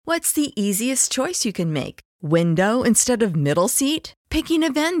What's the easiest choice you can make? Window instead of middle seat? Picking a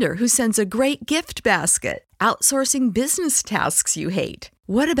vendor who sends a great gift basket? Outsourcing business tasks you hate?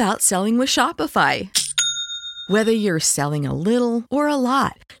 What about selling with Shopify? Whether you're selling a little or a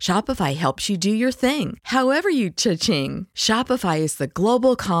lot, Shopify helps you do your thing, however you cha-ching. Shopify is the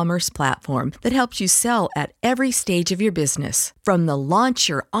global commerce platform that helps you sell at every stage of your business. From the launch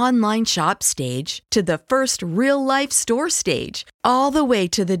your online shop stage to the first real-life store stage, all the way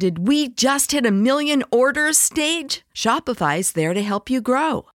to the did we just hit a million orders stage. Shopify's there to help you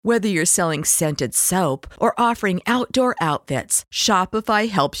grow. Whether you're selling scented soap or offering outdoor outfits, Shopify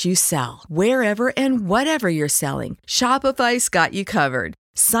helps you sell. Wherever and whatever you're selling, Shopify's got you covered.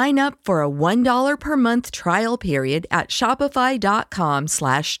 Sign up for a $1 per month trial period at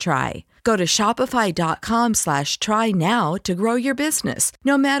shopify.com/try. Go to shopify.com/try now to grow your business,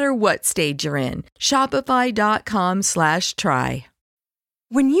 no matter what stage you're in. Shopify.com/try.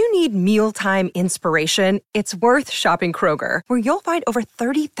 When you need mealtime inspiration, it's worth shopping Kroger, where you'll find over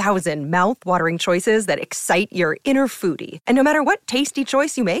 30,000 mouth-watering choices that excite your inner foodie. And no matter what tasty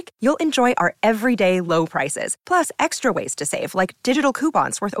choice you make, you'll enjoy our everyday low prices, plus extra ways to save, like digital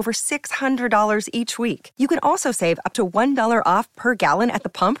coupons worth over $600 each week. You can also save up to $1 off per gallon at the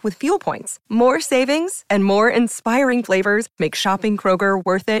pump with fuel points. More savings and more inspiring flavors make shopping Kroger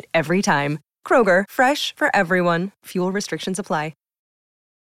worth it every time. Kroger, fresh for everyone. Fuel restrictions apply.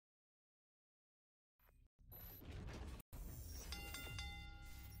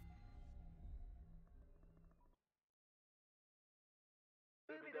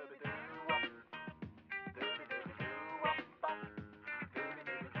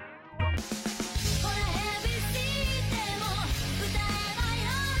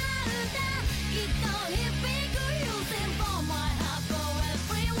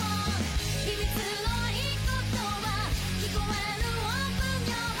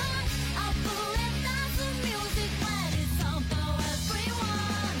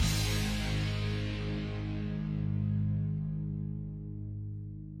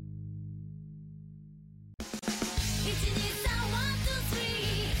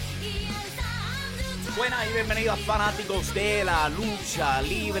 Buenas y bienvenidos fanáticos de la lucha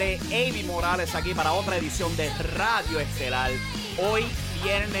libre. Avi Morales aquí para otra edición de Radio Estelar. Hoy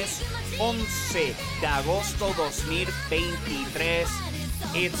viernes 11 de agosto 2023.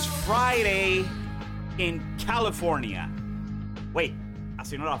 It's Friday in California. Wait,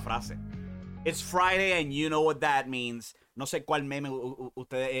 así no es la frase. It's Friday and you know what that means. No sé cuál meme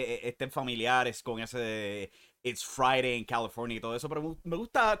ustedes estén familiares con ese de It's Friday in California y todo eso, pero me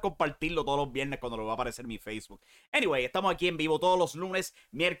gusta compartirlo todos los viernes cuando lo va a aparecer en mi Facebook. Anyway, estamos aquí en vivo todos los lunes,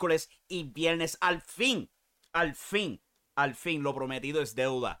 miércoles y viernes. Al fin, lo prometido es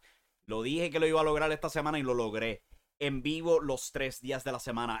deuda. Lo dije que lo iba a lograr esta semana y lo logré. En vivo los 3 días de la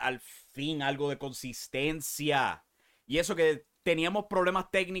semana. Al fin, algo de consistencia. Y eso que teníamos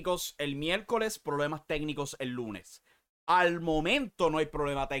problemas técnicos el miércoles, problemas técnicos el lunes. Al momento no hay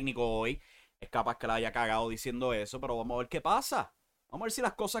problema técnico hoy. Es capaz que la haya cagado diciendo eso, pero vamos a ver qué pasa. Vamos a ver si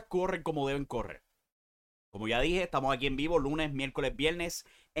las cosas corren como deben correr. Como ya dije, estamos aquí en vivo lunes, miércoles, viernes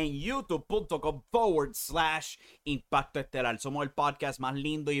en youtube.com/Impacto Estelar. Somos el podcast más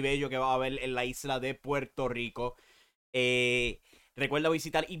lindo y bello que va a haber en la isla de Puerto Rico. Recuerda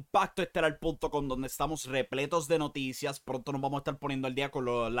visitar impactoestelar.com, donde estamos repletos de noticias. Pronto nos vamos a estar poniendo al día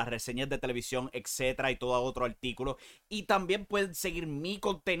con las reseñas de televisión, etcétera, y todo otro artículo. Y también pueden seguir mi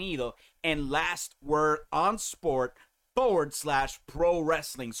contenido en Last Word on Sport /Pro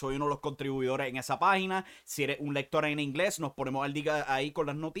Wrestling. Soy uno de los contribuidores en esa página. Si eres un lector en inglés, nos ponemos al día ahí con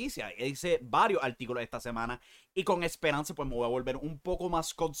las noticias. Hice varios artículos esta semana y con esperanza pues me voy a volver un poco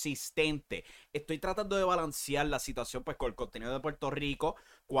más consistente. Estoy tratando de balancear la situación pues con el contenido de Puerto Rico,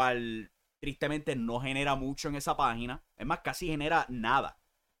 cual tristemente no genera mucho en esa página. Es más, casi genera nada.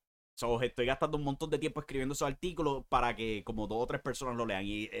 Estoy gastando un montón de tiempo escribiendo esos artículos para que como 2 o 3 personas lo lean,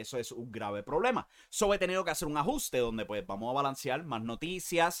 y eso es un grave problema. He tenido que hacer un ajuste donde pues vamos a balancear más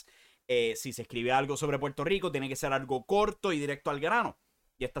noticias. Si se escribe algo sobre Puerto Rico, tiene que ser algo corto y directo al grano.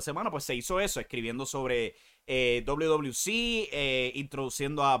 Y esta semana pues se hizo eso, escribiendo sobre WWC,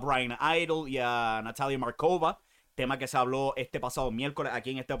 introduciendo a Brian Idol y a Natalia Markova, tema que se habló este pasado miércoles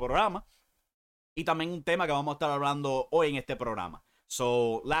aquí en este programa. Y también un tema que vamos a estar hablando hoy en este programa.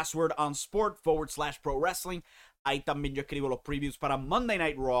 Last Word on Sport /Pro Wrestling. Ahí también yo escribo los previews para Monday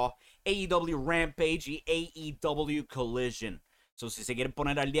Night Raw, AEW Rampage y AEW Collision. Si se quieren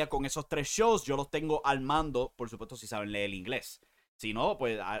poner al día con esos 3 shows, yo los tengo al mando, por supuesto, si saben leer el inglés. Si no,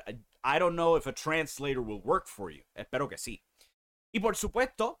 pues I don't know if a translator will work for you. Espero que sí. Y por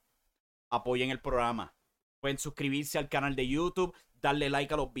supuesto, apoyen el programa. Pueden suscribirse al canal de YouTube, darle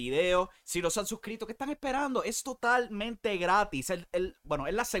like a los videos. Si no se han suscrito, ¿qué están esperando? Es totalmente gratis. Bueno,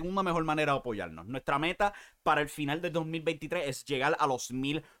 es la segunda mejor manera de apoyarnos. Nuestra meta para el final de 2023 es llegar a los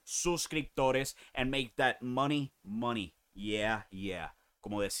 1000 suscriptores and make that money. Yeah.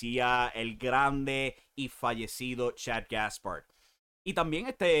 Como decía el grande y fallecido Chad Gaspard. Y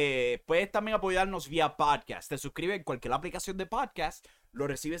también puedes también apoyarnos vía podcast. Te suscribes en cualquier aplicación de podcast, lo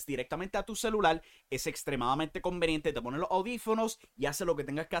recibes directamente a tu celular. Es extremadamente conveniente. Te pones los audífonos y haces lo que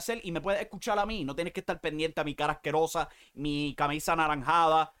tengas que hacer y me puedes escuchar a mí. No tienes que estar pendiente a mi cara asquerosa, mi camisa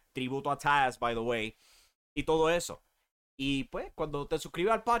anaranjada, tributo a Taz, by the way, y todo eso. Y pues cuando te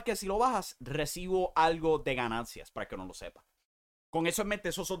suscribes al podcast y lo bajas, recibo algo de ganancias, para que no lo sepas. Con eso en mente,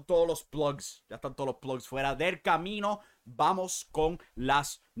 esos son todos los plugs. Ya están todos los plugs fuera del camino. Vamos con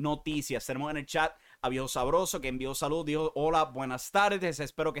las noticias. Tenemos en el chat a Viejo Sabroso que envió salud. Dijo, hola, buenas tardes.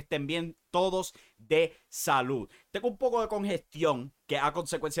 Espero que estén bien todos de salud. Tengo un poco de congestión que a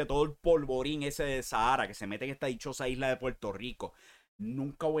consecuencia de todo el polvorín ese de Sahara que se mete en esta dichosa isla de Puerto Rico.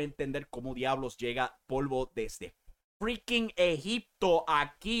 Nunca voy a entender cómo diablos llega polvo desde freaking Egipto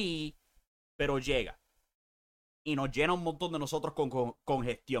aquí, pero llega. Y nos llena un montón de nosotros con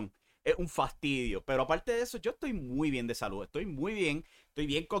congestión. Es un fastidio. Pero aparte de eso, yo estoy muy bien de salud. Estoy muy bien. Estoy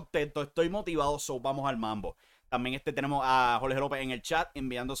bien contento. Estoy motivado. So vamos al mambo. También tenemos a Jorge López en el chat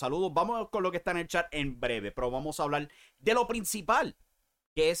enviando saludos. Vamos con lo que está en el chat en breve. Pero vamos a hablar de lo principal.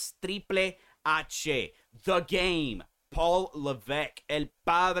 Que es Triple H. The Game. Paul Levesque. El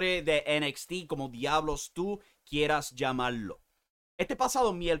padre de NXT. Como diablos tú quieras llamarlo. Este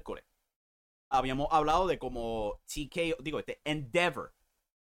pasado miércoles habíamos hablado de como Endeavor,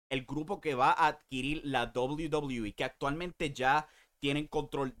 el grupo que va a adquirir la WWE, que actualmente ya tienen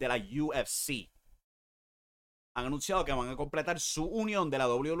control de la UFC. Han anunciado que van a completar su unión de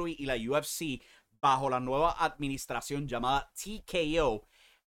la WWE y la UFC bajo la nueva administración llamada TKO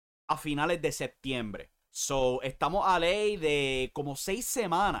a finales de septiembre. So, estamos a ley de como 6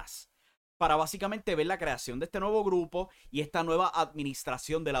 semanas para básicamente ver la creación de este nuevo grupo y esta nueva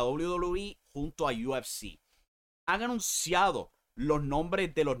administración de la WWE junto a UFC. Han anunciado los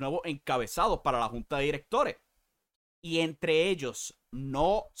nombres de los nuevos encabezados para la junta de directores. Y entre ellos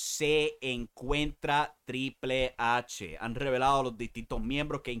no se encuentra Triple H. Han revelado los distintos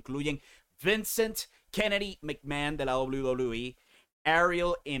miembros que incluyen Vincent Kennedy McMahon de la WWE,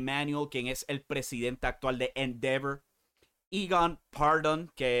 Ariel Emanuel, quien es el presidente actual de Endeavor, Egon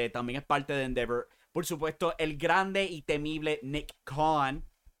Pardon, que también es parte de Endeavor. Por supuesto, el grande y temible Nick Khan.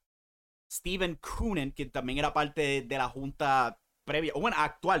 Steven Koonin, que también era parte de la junta previa, o bueno,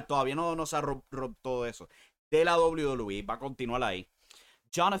 actual, todavía no se ha roto todo eso, de la WWE, va a continuar ahí.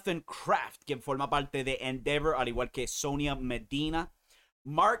 Jonathan Kraft, quien forma parte de Endeavor, al igual que Sonia Medina.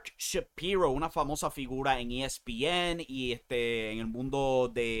 Mark Shapiro, una famosa figura en ESPN y en el mundo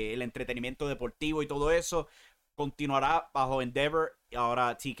del entretenimiento deportivo y todo eso, continuará bajo Endeavor,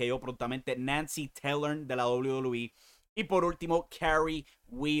 ahora TKO prontamente. Nancy Taylor de la WWE. Y por último, Carrie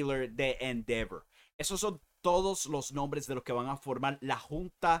Wheeler de Endeavor. Esos son todos los nombres de los que van a formar la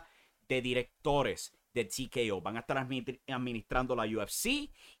junta de directores de TKO. Van a estar administrando la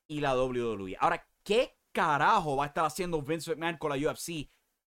UFC y la WWE. Ahora, ¿qué carajo va a estar haciendo Vince McMahon con la UFC?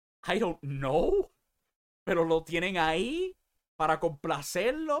 I don't know. Pero lo tienen ahí para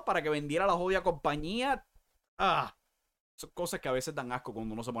complacerlo, para que vendiera la jodida compañía. Son cosas que a veces dan asco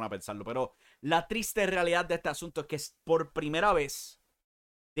cuando uno se pone a pensarlo. Pero la triste realidad de este asunto es que por primera vez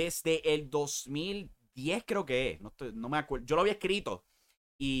desde el 2010 creo que es. No me acuerdo. Yo lo había escrito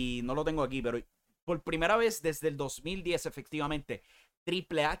y no lo tengo aquí, pero por primera vez desde el 2010 efectivamente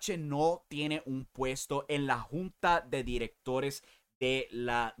Triple H no tiene un puesto en la junta de directores de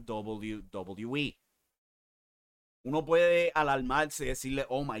la WWE. Uno puede alarmarse y decirle,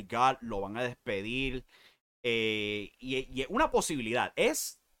 oh my God, lo van a despedir. Y es una posibilidad.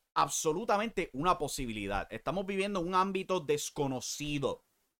 Es absolutamente una posibilidad. Estamos viviendo un ámbito desconocido.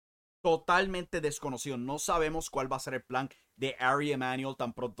 Totalmente desconocido. No sabemos cuál va a ser el plan de Ari Emanuel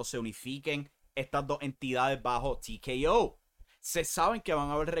tan pronto se unifiquen estas dos entidades bajo TKO. Se saben que van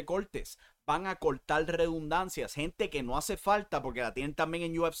a haber recortes. Van a cortar redundancias. Gente que no hace falta porque la tienen también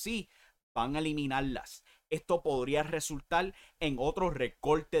en UFC. Van a eliminarlas. Esto podría resultar en otro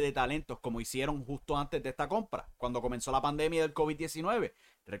recorte de talentos como hicieron justo antes de esta compra. Cuando comenzó la pandemia del COVID-19.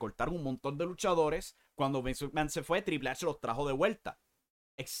 Recortaron un montón de luchadores. Cuando Vince McMahon se fue, Triple H los trajo de vuelta.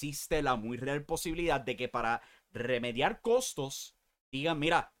 Existe la muy real posibilidad de que para remediar costos digan,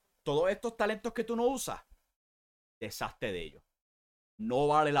 mira, todos estos talentos que tú no usas, deshazte de ellos. No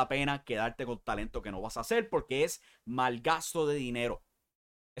vale la pena quedarte con talento que no vas a hacer porque es mal gasto de dinero.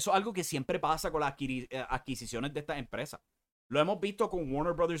 Eso es algo que siempre pasa con las adquisiciones de estas empresas. Lo hemos visto con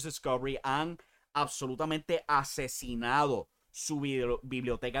Warner Brothers Discovery. Han absolutamente asesinado su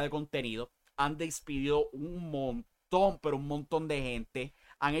biblioteca de contenido. Han despedido un montón, pero un montón de gente.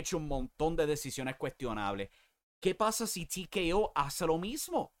 Han hecho un montón de decisiones cuestionables. ¿Qué pasa si TKO hace lo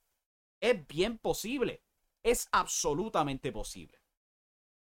mismo? Es bien posible. Es absolutamente posible.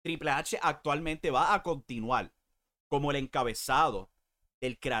 Triple H actualmente va a continuar como el encabezado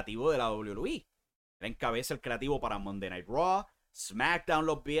del creativo de la WWE. Él encabeza el creativo para Monday Night Raw, SmackDown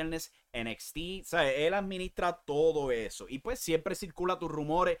los viernes, NXT. O sea, él administra todo eso. Y pues siempre circula tus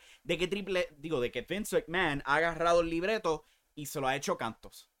rumores de que de que Vince McMahon ha agarrado el libreto y se lo ha hecho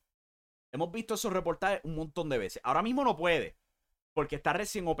cantos. Hemos visto esos reportajes un montón de veces. Ahora mismo no puede, porque está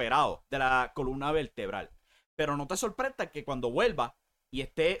recién operado de la columna vertebral. Pero no te sorprenda que cuando vuelva y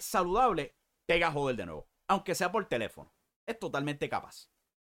esté saludable, te a joder de nuevo. Aunque sea por teléfono. Es totalmente capaz.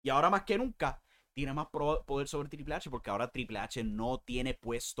 Y ahora más que nunca, tiene más poder sobre Triple H, porque ahora Triple H no tiene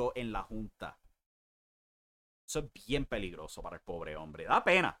puesto en la Junta. Eso es bien peligroso para el pobre hombre. Da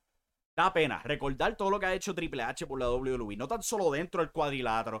pena. Da pena recordar todo lo que ha hecho Triple H por la WWE. No tan solo dentro del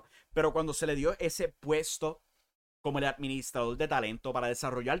cuadrilátero, pero cuando se le dio ese puesto como el administrador de talento para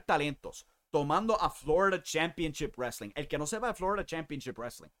desarrollar talentos, tomando a Florida Championship Wrestling. El que no sepa de Florida Championship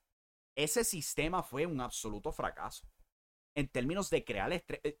Wrestling, ese sistema fue un absoluto fracaso. En términos de crear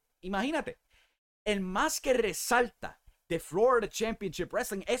imagínate, el más que resalta de Florida Championship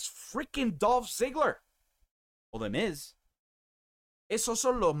Wrestling es freaking Dolph Ziggler o The Miz. Esos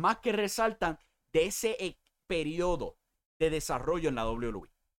son los más que resaltan de ese periodo de desarrollo en la WWE.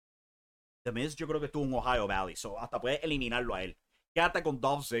 The Miz yo creo que estuvo en Ohio Valley, so hasta puedes eliminarlo a él. Quédate con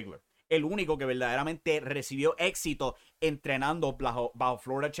Dolph Ziggler, el único que verdaderamente recibió éxito entrenando bajo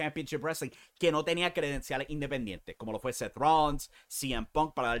Florida Championship Wrestling, que no tenía credenciales independientes, como lo fue Seth Rollins, CM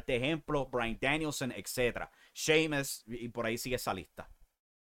Punk, para darte ejemplo, Bryan Danielson, etc. Sheamus, y por ahí sigue esa lista.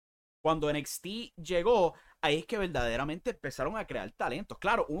 Cuando NXT llegó, ahí es que verdaderamente empezaron a crear talentos.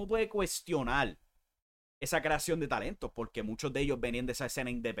 Claro, uno puede cuestionar esa creación de talentos, porque muchos de ellos venían de esa escena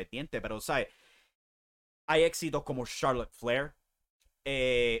independiente, pero, ¿sabes? Hay éxitos como Charlotte Flair,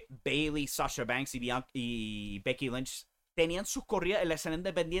 Bayley, Sasha Banks y Becky Lynch. Tenían sus corridas en la escena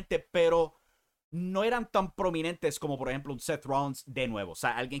independiente, pero no eran tan prominentes como, por ejemplo, un Seth Rollins de nuevo. O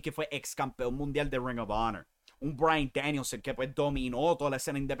sea, alguien que fue ex campeón mundial de Ring of Honor. Un Bryan Danielson que pues dominó toda la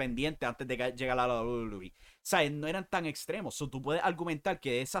escena independiente antes de llegar a la WWE. O sea, no eran tan extremos. So, tú puedes argumentar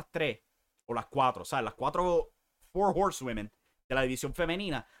que de esas tres, o las cuatro, o sea, las Four Horsewomen de la división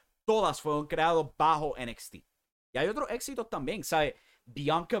femenina, todas fueron creadas bajo NXT. Y hay otros éxitos también, ¿sabes?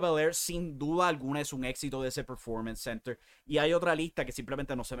 Bianca Belair sin duda alguna es un éxito de ese Performance Center. Y hay otra lista que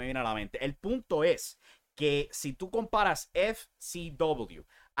simplemente no se me viene a la mente. El punto es que si tú comparas FCW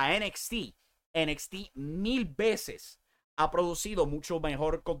a NXT, NXT 1000 veces ha producido mucho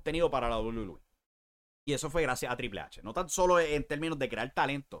mejor contenido para la WWE. Y eso fue gracias a Triple H. No tan solo en términos de crear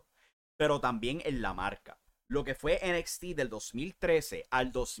talento, pero también en la marca. Lo que fue NXT del 2013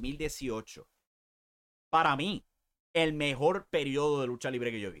 al 2018, para mí, el mejor periodo de lucha libre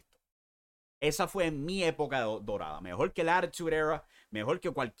que yo he visto. Esa fue mi época dorada. Mejor que la Attitude Era, mejor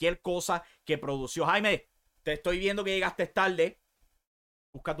que cualquier cosa que produció. Jaime, te estoy viendo que llegaste tarde.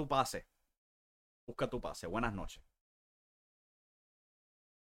 Busca tu pase. Busca tu pase. Buenas noches.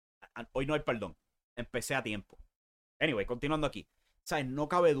 Hoy no hay perdón. Empecé a tiempo. Anyway, continuando aquí. ¿Sabes? No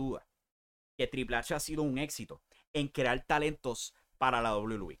cabe duda que Triple H ha sido un éxito en crear talentos para la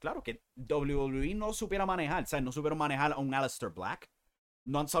WWE. Claro que WWE no supiera manejar, ¿sabes? No supieron manejar a un Aleister Black.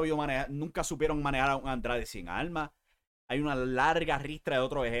 No han sabido manejar, nunca supieron manejar a un Andrade sin alma. Hay una larga ristra de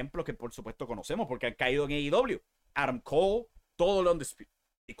otros ejemplos que por supuesto conocemos porque han caído en AEW. Adam Cole, todo lo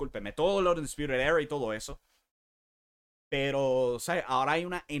discúlpeme, todo lo Undisputed Era y todo eso. Pero, ¿sabes? Ahora hay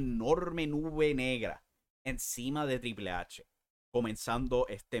una enorme nube negra encima de Triple H, comenzando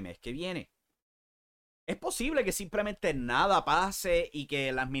este mes que viene. Es posible que simplemente nada pase y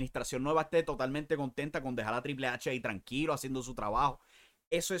que la administración nueva esté totalmente contenta con dejar a Triple H ahí tranquilo haciendo su trabajo.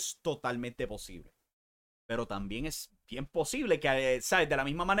 Eso es totalmente posible. Pero también es bien posible que, ¿sabes? De la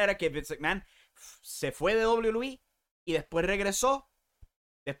misma manera que Vince McMahon se fue de WWE y después regresó.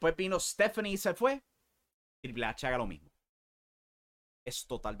 Después vino Stephanie y se fue. Triple H haga lo mismo. Es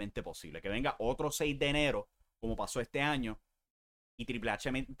totalmente posible que venga otro 6 de enero, como pasó este año, y Triple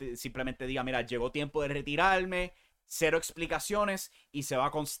H simplemente diga, mira, llegó tiempo de retirarme, cero explicaciones, y se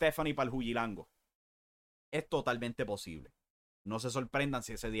va con Stephanie para el Jujilango. Es totalmente posible. No se sorprendan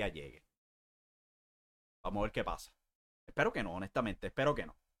si ese día llegue. Vamos a ver qué pasa. Espero que no, honestamente, espero que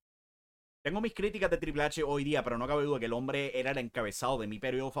no. Tengo mis críticas de Triple H hoy día, pero no cabe duda que el hombre era el encabezado de mi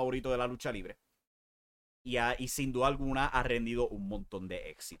periodo favorito de la lucha libre. y sin duda alguna ha rendido un montón de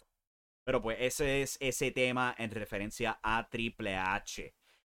éxito. Pero pues ese es ese tema en referencia a Triple H.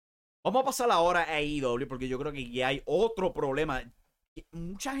 Vamos a pasar ahora a AEW porque yo creo que ya hay otro problema que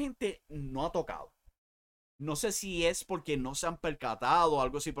mucha gente no ha tocado. No sé si es porque no se han percatado o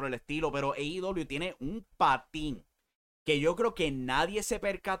algo así por el estilo, pero AEW tiene un patín que yo creo que nadie se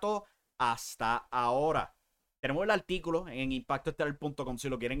percató hasta ahora. Tenemos el artículo en impactoestelar.com si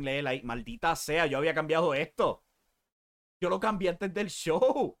lo quieren leer ahí. Maldita sea, yo había cambiado esto. Yo lo cambié antes del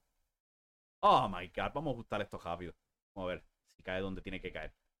show. Oh my god, vamos a ajustar esto rápido. Vamos a ver si cae donde tiene que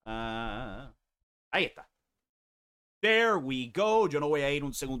caer. Ahí está. There we go. Yo no voy a ir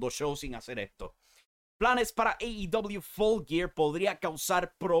un segundo show sin hacer esto. Planes para AEW Full Gear podría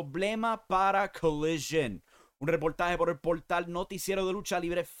causar problema para Collision. Un reportaje por el portal noticiero de lucha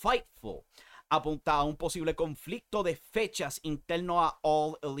libre Fightful apunta a un posible conflicto de fechas interno a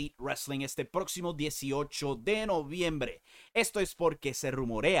All Elite Wrestling este próximo 18 de noviembre. Esto es porque se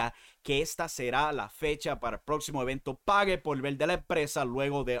rumorea que esta será la fecha para el próximo evento pague por ver de la empresa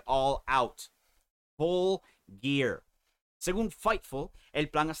luego de All Out Full Gear. Según Fightful, el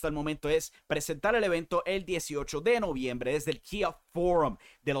plan hasta el momento es presentar el evento el 18 de noviembre desde el Kia Forum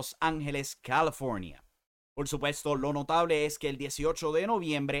de Los Ángeles, California. Por supuesto, lo notable es que el 18 de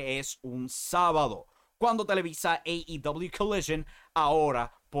noviembre es un sábado, cuando televisa AEW Collision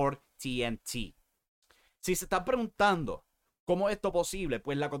ahora por TNT. Si se están preguntando cómo es esto posible,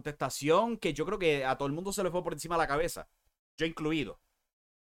 pues la contestación que yo creo que a todo el mundo se le fue por encima de la cabeza, yo incluido,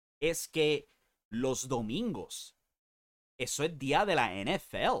 es que los domingos, eso es día de la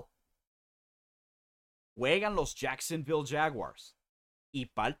NFL. Juegan los Jacksonville Jaguars. Y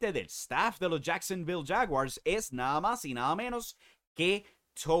parte del staff de los Jacksonville Jaguars es nada más y nada menos que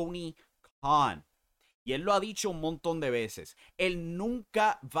Tony Khan. Y él lo ha dicho un montón de veces. Él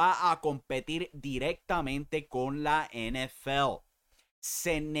nunca va a competir directamente con la NFL.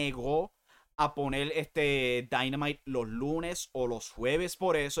 Se negó a poner este Dynamite los lunes o los jueves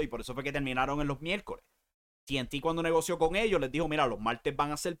por eso. Y por eso fue que terminaron en los miércoles. TNT cuando negoció con ellos les dijo, mira, los martes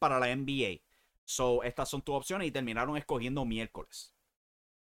van a ser para la NBA. So, estas son tus opciones y terminaron escogiendo miércoles.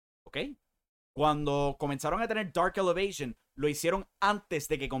 ¿Ok? Cuando comenzaron a tener Dark Elevation, lo hicieron antes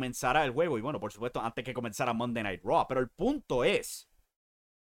de que comenzara el juego. Y bueno, por supuesto, antes que comenzara Monday Night Raw. Pero el punto es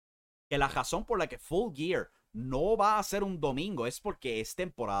que la razón por la que Full Gear no va a ser un domingo es porque es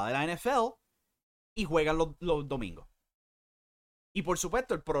temporada de la NFL y juegan los domingos. Y por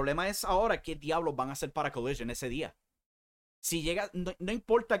supuesto, el problema es ahora qué diablos van a hacer para Collision ese día. Si llega, no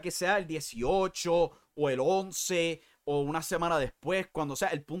importa que sea el 18 o el 11 o una semana después, cuando sea,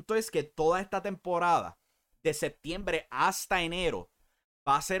 el punto es que toda esta temporada, de septiembre hasta enero,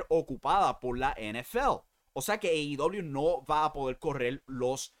 va a ser ocupada por la NFL. O sea que AEW no va a poder correr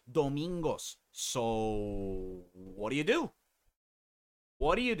los domingos. So, what do you do?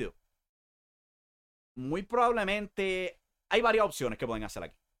 What do you do? Muy probablemente hay varias opciones que pueden hacer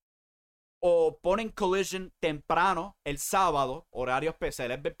aquí. O ponen Collision temprano el sábado, horario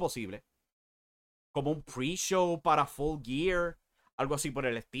especial, es posible. Como un pre-show para Full Gear, algo así por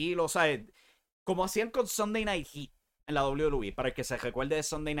el estilo. O sea, como hacían con Sunday Night Heat en la WWE. Para el que se recuerde de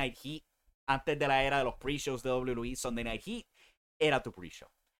Sunday Night Heat, antes de la era de los pre-shows de WWE, Sunday Night Heat era tu pre-show.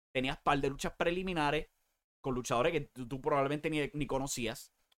 Tenías un par de luchas preliminares con luchadores que tú probablemente ni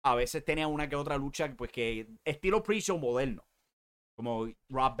conocías. A veces tenías una que otra lucha, pues que estilo pre-show moderno. Como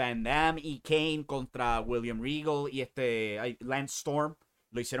Rob Van Dam y Kane contra William Regal y Lance Storm.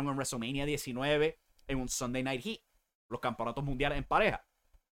 Lo hicieron en WrestleMania 19 en un Sunday Night Heat. Los campeonatos mundiales en pareja.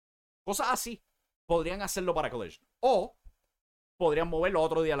 Cosas así. Podrían hacerlo para Collision. O podrían moverlo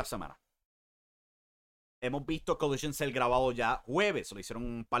otro día a la semana. Hemos visto Collision ser grabado ya jueves. Lo hicieron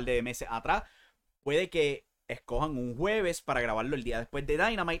un par de meses atrás. Puede que escojan un jueves para grabarlo el día después de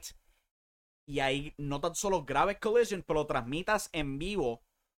Dynamite. Y ahí no tan solo grabes Collision, pero lo transmitas en vivo.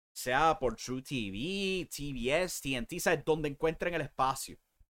 Sea por True TV, TBS, TNT, ¿sabes? Donde encuentren el espacio.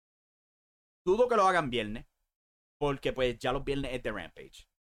 Dudo que lo hagan viernes. Porque pues ya los viernes es de Rampage.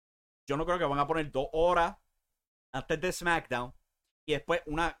 Yo no creo que van a poner 2 horas antes de SmackDown. Y después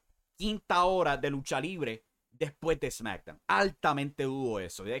una quinta hora de lucha libre después de SmackDown. Altamente dudo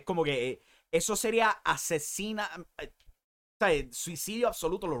eso. Es como que eso sería suicidio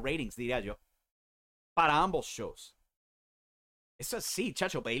absoluto los ratings, diría yo. Para ambos shows. Eso sí,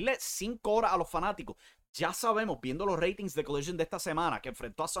 chacho, pedirle 5 horas a los fanáticos. Ya sabemos, viendo los ratings de Collision de esta semana que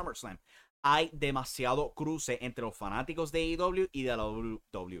enfrentó a SummerSlam, hay demasiado cruce entre los fanáticos de AEW y de la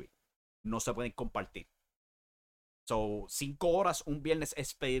WWE. No se pueden compartir. So, 5 horas un viernes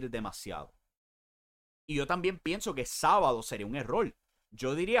es pedir demasiado. Y yo también pienso que sábado sería un error.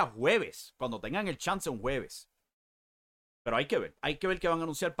 Yo diría jueves, cuando tengan el chance un jueves. Pero hay que ver qué van a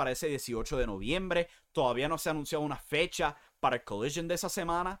anunciar para ese 18 de noviembre. Todavía no se ha anunciado una fecha para el Collision de esa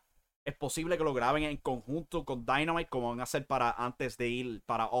semana. Es posible que lo graben en conjunto con Dynamite, como van a hacer para antes de ir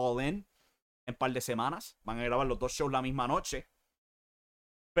para All In en un par de semanas. Van a grabar los dos shows la misma noche.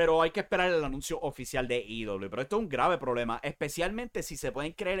 Pero hay que esperar el anuncio oficial de AEW. Pero esto es un grave problema, especialmente si se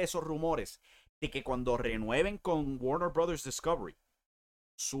pueden creer esos rumores de que cuando renueven con Warner Brothers Discovery,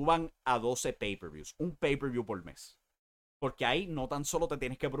 suban a 12 pay-per-views. Un pay-per-view por mes. Porque ahí no tan solo te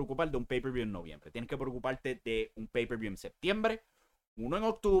tienes que preocupar de un pay-per-view en noviembre. Tienes que preocuparte de un pay-per-view en septiembre, uno en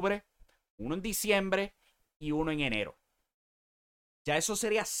octubre, uno en diciembre y uno en enero. Ya eso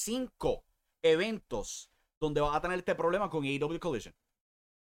sería 5 eventos donde vas a tener este problema con AEW Collision.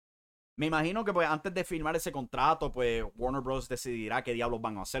 Me imagino que pues antes de firmar ese contrato, pues Warner Bros. Decidirá qué diablos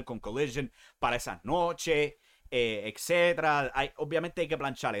van a hacer con Collision para esas noches, etc. Obviamente hay que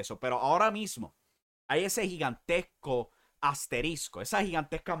planchar eso, pero ahora mismo hay ese gigantesco asterisco, esa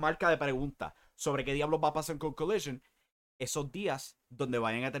gigantesca marca de pregunta sobre qué diablos va a pasar con Collision esos días donde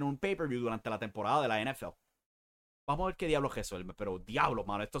vayan a tener un pay-per-view durante la temporada de la NFL. Vamos a ver qué diablos resuelve, pero diablos,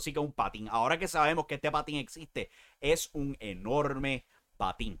 mano, esto sí que es un patín. Ahora que sabemos que este patín existe, es un enorme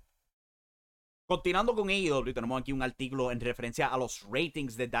patín. Continuando con AEW, tenemos aquí un artículo en referencia a los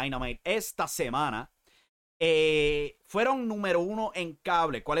ratings de Dynamite esta semana. Fueron número 1 en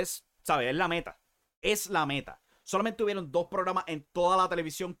cable. ¿Cuál es? ¿Sabes? Es la meta. Es la meta. Solamente hubieron 2 programas en toda la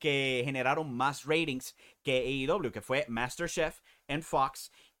televisión que generaron más ratings que AEW, que fue MasterChef en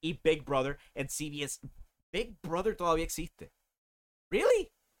Fox y Big Brother en CBS. Big Brother todavía existe.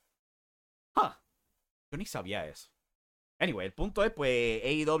 ¿Really? Huh. Yo ni sabía eso. Anyway, el punto es, pues,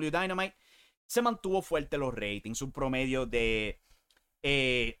 AEW Dynamite se mantuvo fuerte los ratings, un promedio de...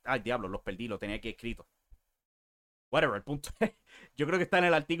 ay, diablo, los perdí, lo tenía aquí escrito. Whatever, el punto es... Yo creo que está en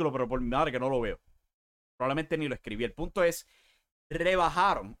el artículo, pero por mi madre que no lo veo. Probablemente ni lo escribí. El punto es,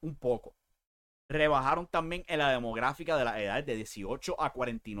 rebajaron un poco. Rebajaron también en la demográfica de la edad de 18 a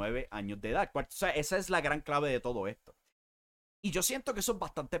 49 años de edad. O sea, esa es la gran clave de todo esto. Y yo siento que eso es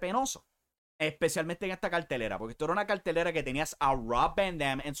bastante penoso. Especialmente en esta cartelera. Porque esto era una cartelera que tenías a Rob Van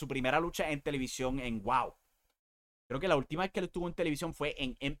Dam en su primera lucha en televisión en WOW. Creo que la última vez que él estuvo en televisión fue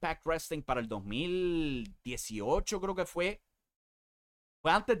en Impact Wrestling para el 2018, creo que fue.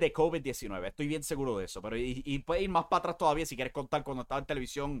 Fue antes de COVID-19, estoy bien seguro de eso. Pero y puedes ir más para atrás todavía si quieres contar cuando estaba en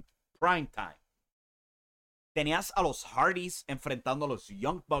televisión prime time. Tenías a los Hardys enfrentando a los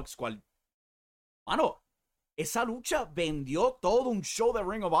Young Bucks, cual... Mano, esa lucha vendió todo un show de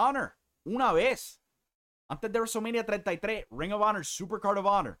Ring of Honor. Una vez. Antes de WrestleMania 33, Ring of Honor, Supercard of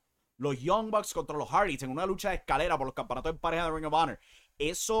Honor. Los Young Bucks contra los Hardys en una lucha de escalera por los campeonatos en pareja de Ring of Honor.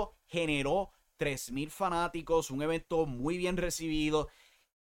 Eso generó 3,000 fanáticos, un evento muy bien recibido.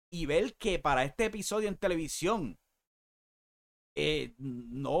 Y ver que para este episodio en televisión,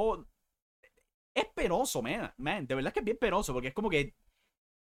 no... Es penoso, man. De verdad que es bien penoso, porque es como que...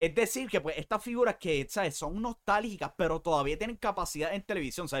 Es decir, que pues estas figuras que, ¿sabes? Son nostálgicas, pero todavía tienen capacidad en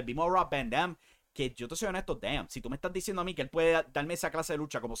televisión, ¿sabes? Vimos a Rob Van Dam, que yo te soy honesto, damn, si tú me estás diciendo a mí que él puede darme esa clase de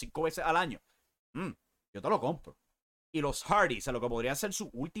lucha como 5 veces al año, yo te lo compro. Y los Hardys, a lo que podría ser su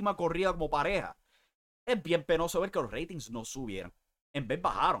última corrida como pareja, es bien penoso ver que los ratings no subieron. En vez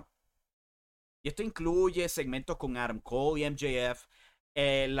bajaron. Y esto incluye segmentos con Adam Cole y MJF,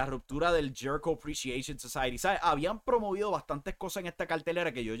 la ruptura del Jericho Appreciation Society, ¿sabes? Habían promovido bastantes cosas en esta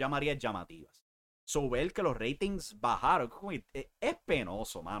cartelera que yo llamaría llamativas. So, ver que los ratings bajaron, es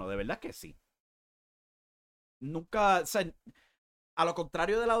penoso, mano, de verdad que sí. Nunca, o sea, a lo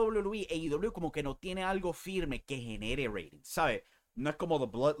contrario de la WWE, AEW como que no tiene algo firme que genere ratings, ¿sabes? No es como The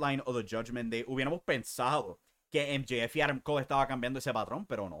Bloodline o The Judgment Day. Hubiéramos pensado que MJF y Adam Cole estaba cambiando ese patrón,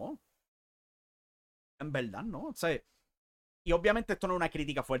 pero no. En verdad, no. O sea, y obviamente esto no es una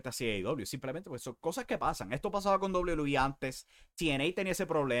crítica fuerte hacia AEW, simplemente pues son cosas que pasan. Esto pasaba con WWE antes, TNA tenía ese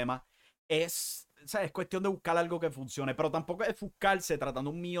problema. O sea, es cuestión de buscar algo que funcione, pero tampoco es buscarse tratando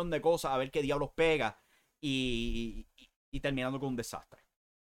un millón de cosas a ver qué diablos pega y terminando con un desastre.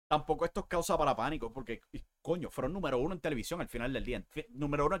 Tampoco esto es causa para pánico, porque, coño, fueron número 1 en televisión al final del día.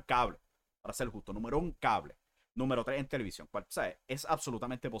 Número 1 en cable, para ser justo. Número 1 en cable. Número 3 en televisión. O sea, es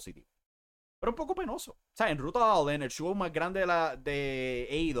absolutamente positivo. Pero un poco penoso. O sea, en ruta a All In, el show más grande de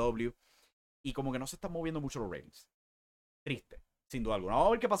AEW, y como que no se están moviendo mucho los ratings. Triste, sin duda alguna. Vamos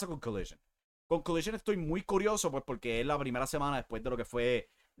a ver qué pasa con Collision. Con Collision estoy muy curioso, pues porque es la primera semana después de lo que fue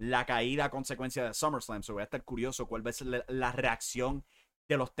la caída a consecuencia de SummerSlam. So voy a estar curioso cuál va a ser la reacción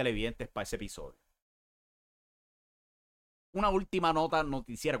de los televidentes para ese episodio. Una última nota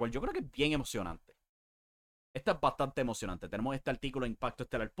noticiera, cual yo creo que es bien emocionante. Esta es bastante emocionante. Tenemos este artículo en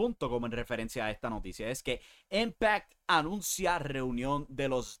impactoestelar.com en referencia a esta noticia. Es que Impact anuncia reunión de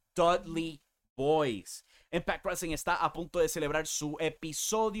los Dudley Boys. Impact Wrestling está a punto de celebrar su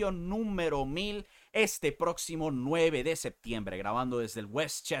episodio número 1000 este próximo 9 de septiembre, grabando desde el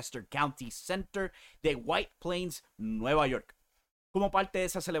Westchester County Center de White Plains, Nueva York. Como parte de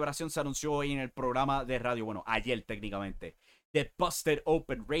esa celebración se anunció hoy en el programa de radio, bueno, ayer técnicamente, de Busted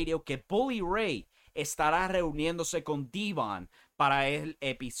Open Radio, que Bully Ray estará reuniéndose con Devon para el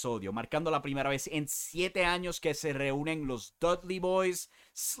episodio, marcando la primera vez en 7 años que se reúnen los Dudley Boys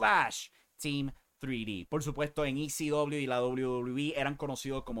 / Team 3D. Por supuesto, en ECW y la WWE eran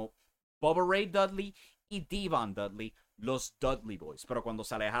conocidos como Bubba Ray Dudley y Devon Dudley, los Dudley Boys. Pero cuando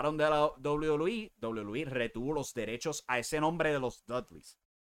se alejaron de la WWE retuvo los derechos a ese nombre de los Dudleys.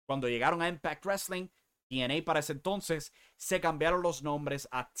 Cuando llegaron a Impact Wrestling, TNA para ese entonces, se cambiaron los nombres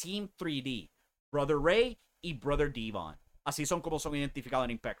a Team 3D, Brother Ray y Brother Devon. Así son como son identificados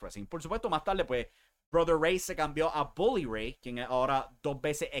en Impact Wrestling. Por supuesto, más tarde, pues, Brother Ray se cambió a Bully Ray, quien es ahora 2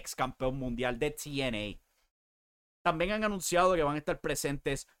 veces ex campeón mundial de TNA. También han anunciado que van a estar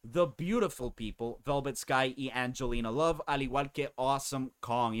presentes The Beautiful People, Velvet Sky y Angelina Love, al igual que Awesome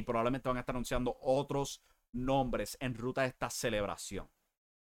Kong. Y probablemente van a estar anunciando otros nombres en ruta de esta celebración.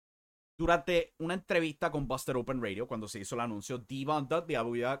 Durante una entrevista con Busted Open Radio, cuando se hizo el anuncio, Devon Dudley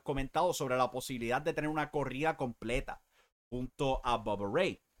había comentado sobre la posibilidad de tener una corrida completa junto a Bubba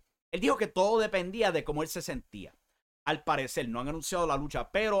Ray. Él dijo que todo dependía de cómo él se sentía. Al parecer, no han anunciado la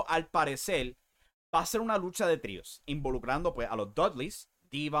lucha, pero al parecer va a ser una lucha de tríos, involucrando pues a los Dudleys,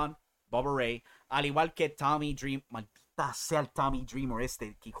 Devon, Bubba Ray, al igual que Tommy Dream. Maldita sea el Tommy Dreamer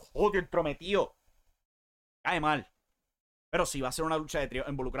este, que jodió el prometido. Cae mal. Pero sí, va a ser una lucha de trío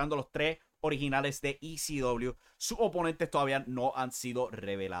involucrando a los 3 originales de ECW. Sus oponentes todavía no han sido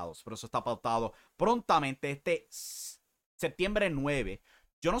revelados, pero eso está pautado prontamente este septiembre 9.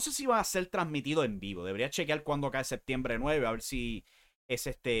 Yo no sé si va a ser transmitido en vivo. Debería chequear cuándo cae septiembre 9, a ver si es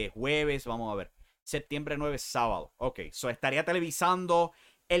este jueves. Vamos a ver. Septiembre 9 es sábado. Ok, estaría televisando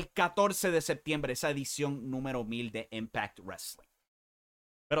el 14 de septiembre esa edición número 1000 de Impact Wrestling.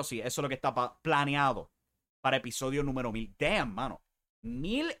 Pero sí, eso es lo que está planeado para episodio número 1000. Damn, mano.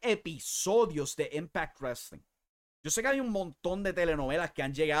 1000 episodios de Impact Wrestling. Yo sé que hay un montón de telenovelas que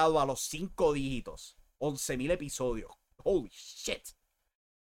han llegado a los 5 dígitos. 11,000 episodios. Holy shit.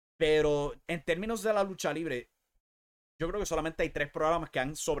 Pero en términos de la lucha libre, yo creo que solamente hay 3 programas que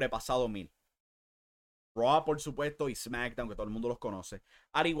han sobrepasado 1000. Raw, por supuesto, y SmackDown, que todo el mundo los conoce.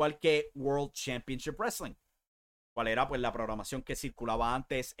 Al igual que World Championship Wrestling. ¿Cuál era? Pues la programación que circulaba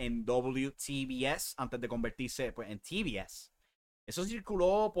antes en WTBS, antes de convertirse pues, en TBS. Eso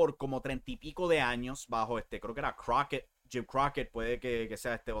circuló por como 30 y pico de años bajo creo que era Crockett, Jim Crockett, puede que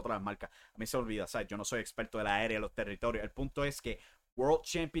sea otra marca. A mí se olvida, ¿sabes? Yo no soy experto de la área de los territorios. El punto es que World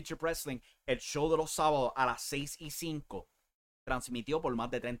Championship Wrestling, el show de los sábados a las 6:05, transmitió por más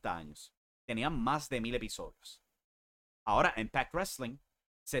de 30 años. Tenían más de 1000 episodios. Ahora, Impact Wrestling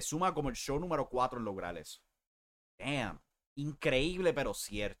se suma como el show número 4 en lograr eso. Damn. Increíble, pero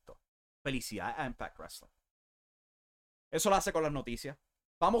cierto. Felicidades a Impact Wrestling. Eso lo hace con las noticias.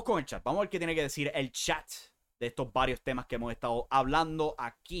 Vamos con el chat. Vamos a ver qué tiene que decir el chat de estos varios temas que hemos estado hablando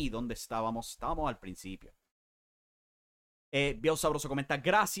aquí donde estábamos al principio. Biel Sabroso comenta: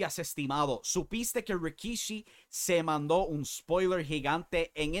 gracias, estimado. ¿Supiste que Rikishi se mandó un spoiler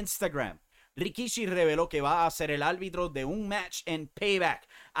gigante en Instagram? Rikishi reveló que va a ser el árbitro de un match en Payback.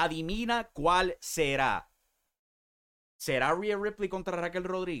 Adivina cuál será. ¿Será Rhea Ripley contra Raquel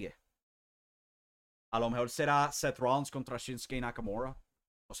Rodríguez? A lo mejor será Seth Rollins contra Shinsuke Nakamura.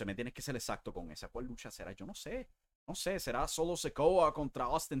 O sea, me tienes que ser exacto con esa. ¿Cuál lucha será? Yo no sé. No sé. ¿Será Solo Sikoa contra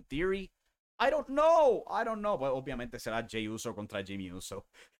Austin Theory? I don't know. Pues obviamente será Jey Uso contra Jimmy Uso.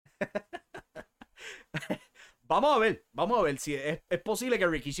 Vamos a ver si es posible que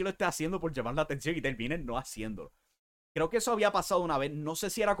Rikishi lo esté haciendo por llamar la atención y termine no haciéndolo. Creo que eso había pasado una vez, no sé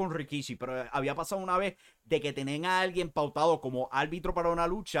si era con Rikishi, pero había pasado una vez de que tenían a alguien pautado como árbitro para una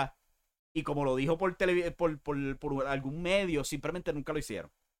lucha y como lo dijo por algún medio, simplemente nunca lo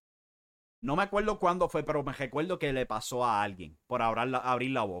hicieron. No me acuerdo cuándo fue, pero me recuerdo que le pasó a alguien por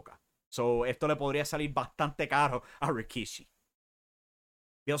abrir la boca. So, esto le podría salir bastante caro a Rikishi.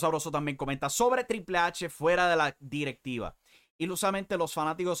 Dios Sabroso también comenta sobre Triple H fuera de la directiva. Ilusamente los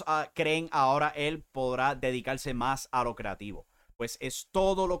fanáticos creen ahora él podrá dedicarse más a lo creativo. Pues es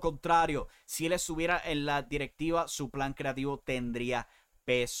todo lo contrario. Si él estuviera en la directiva, su plan creativo tendría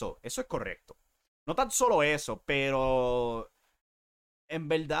peso. Eso es correcto. No tan solo eso, pero en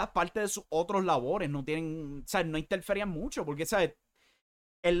verdad parte de sus otros labores no tienen, ¿sabes? No interferían mucho porque, ¿sabes?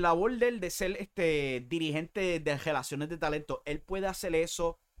 el labor de él de ser dirigente de relaciones de talento, él puede hacer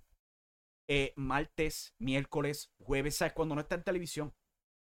eso martes, miércoles, jueves, ¿sabes? Cuando no está en televisión.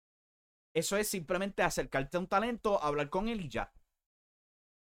 Eso es simplemente acercarte a un talento, hablar con él y ya.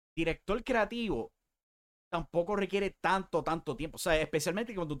 Director creativo tampoco requiere tanto tiempo. O sea,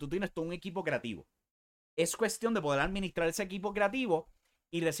 especialmente cuando tú tienes todo un equipo creativo. Es cuestión de poder administrar ese equipo creativo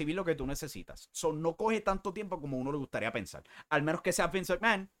y recibir lo que tú necesitas. So, no coge tanto tiempo como uno le gustaría pensar. Al menos que sea Vince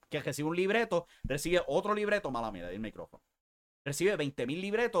McMahon, que recibe un libreto, recibe otro libreto, mala mía, del micrófono. Recibe 20,000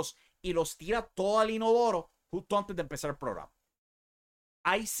 libretos y los tira todo al inodoro justo antes de empezar el programa.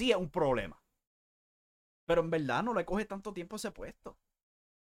 Ahí sí es un problema. Pero en verdad no le coge tanto tiempo ese puesto.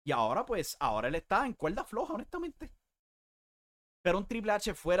 Y ahora, pues, ahora él está en cuerda floja, honestamente. Pero un Triple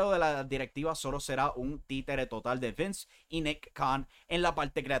H fuera de la directiva solo será un títere total de Vince y Nick Khan en la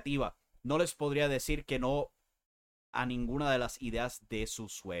parte creativa. No les podría decir que no a ninguna de las ideas de su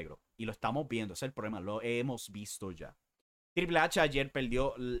suegro. Y lo estamos viendo, ese es el problema, lo hemos visto ya. Triple H ayer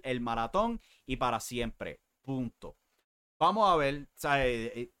perdió el maratón y para siempre. Punto. Vamos a ver,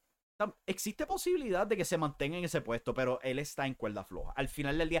 existe posibilidad de que se mantenga en ese puesto, pero él está en cuerda floja. Al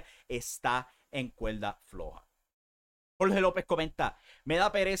final del día está en cuerda floja. Jorge López comenta, me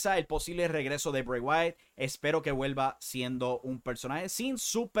da pereza el posible regreso de Bray Wyatt. Espero que vuelva siendo un personaje sin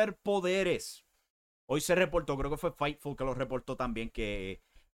superpoderes. Hoy se reportó, creo que fue Fightful que lo reportó también, que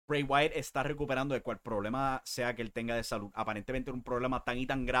Bray Wyatt está recuperando de cual problema sea que él tenga de salud. Aparentemente un problema tan y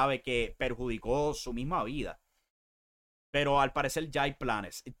tan grave que perjudicó su misma vida. Pero al parecer ya hay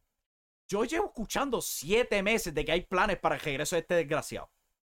planes. Yo llevo escuchando 7 meses de que hay planes para el regreso de este desgraciado.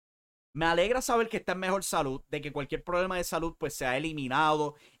 Me alegra saber que está en mejor salud, de que cualquier problema de salud pues se ha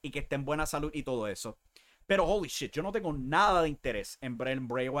eliminado y que esté en buena salud y todo eso. Pero holy shit, yo no tengo nada de interés en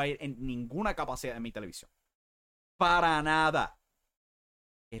Bray Wyatt en ninguna capacidad de mi televisión. Para nada.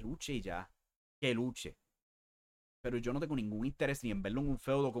 Que luche ya. Que luche. Pero yo no tengo ningún interés ni en verlo en un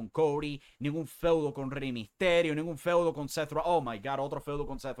feudo con Cody, ningún feudo con Rey Mysterio, ningún feudo con Seth Rollins. Oh my god, otro feudo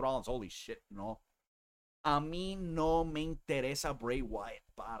con Seth Rollins. Holy shit, no. A mí no me interesa Bray Wyatt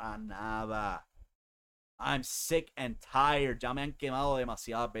para nada. I'm sick and tired. Ya me han quemado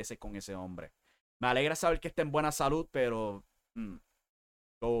demasiadas veces con ese hombre. Me alegra saber que está en buena salud, pero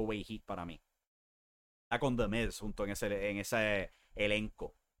go away hit para mí. Está con The Miz junto en ese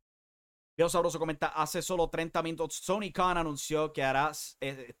elenco. Veo Sabroso comenta, hace solo 30 minutos Tony Khan anunció que hará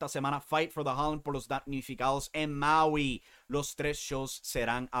esta semana Fight for the Holland por los damnificados en Maui. Los 3 shows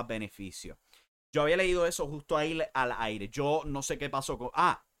serán a beneficio. Yo había leído eso justo ahí al aire. Yo no sé qué pasó con...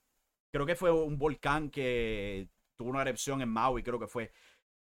 creo que fue un volcán que tuvo una erupción en Maui, creo que fue.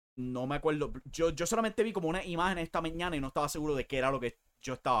 No me acuerdo. Yo solamente vi como una imagen esta mañana y no estaba seguro de qué era lo que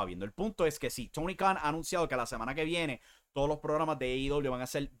yo estaba viendo. El punto es que sí, Tony Khan ha anunciado que la semana que viene todos los programas de AEW van a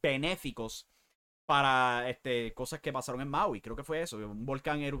ser benéficos para cosas que pasaron en Maui. Creo que fue eso. Un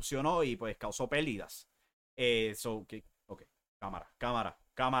volcán erupcionó y pues causó pérdidas. Ok.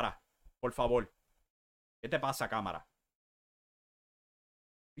 Cámara. Por favor. ¿Qué te pasa, cámara?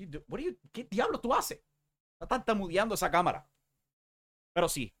 ¿Qué diablo tú haces? Está tartamudeando esa cámara. Pero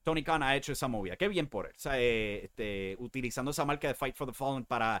sí, Tony Khan ha hecho esa movida. Qué bien por él. O sea, utilizando esa marca de Fight for the Fallen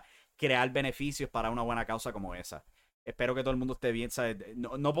para crear beneficios para una buena causa como esa. Espero que todo el mundo esté bien. ¿Sabes?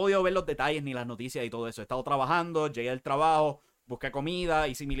 No he podido ver los detalles ni las noticias y todo eso. He estado trabajando, llegué al trabajo, busqué comida,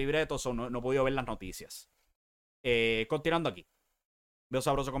 hice mi libreto, no he podido ver las noticias. Continuando aquí. Veo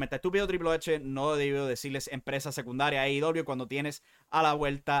Sabroso comenta, estúpido Triple H, no debió decirles empresa secundaria a AEW cuando tienes a la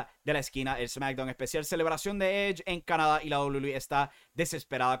vuelta de la esquina el SmackDown especial celebración de Edge en Canadá y la WWE está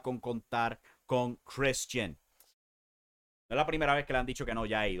desesperada con contar con Christian. No es la primera vez que le han dicho que no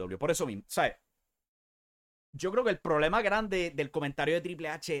ya a AEW. Por eso mismo, ¿sabes? Yo creo que el problema grande del comentario de Triple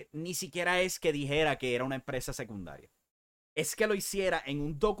H ni siquiera es que dijera que era una empresa secundaria. Es que lo hiciera en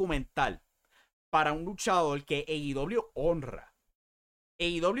un documental para un luchador que AEW honra.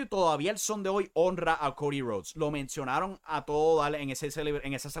 AEW todavía el son de hoy honra a Cody Rhodes. Lo mencionaron a todo dar en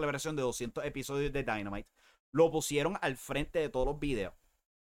esa celebración de 200 episodios de Dynamite. Lo pusieron al frente de todos los videos.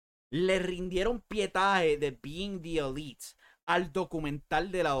 Le rindieron pietaje de Being the Elite al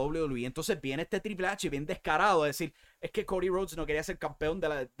documental de la WWE. Entonces viene este Triple H bien descarado a decir, es que Cody Rhodes no quería ser campeón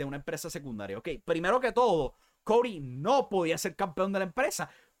de una empresa secundaria. Ok, primero que todo, Cody no podía ser campeón de la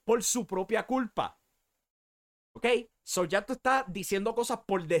empresa por su propia culpa. Ok, so ya tú estás diciendo cosas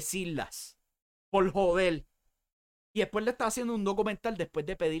por decirlas, por joder. Y después le estás haciendo un documental después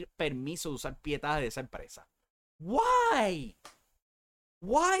de pedir permiso de usar pietaje de esa empresa. Why?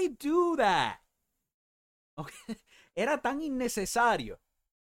 Why do that? Okay. Era tan innecesario.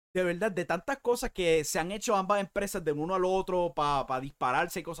 De verdad, de tantas cosas que se han hecho ambas empresas de uno al otro para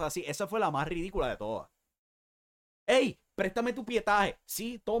dispararse y cosas así, esa fue la más ridícula de todas. ¡Ey! Préstame tu pietaje.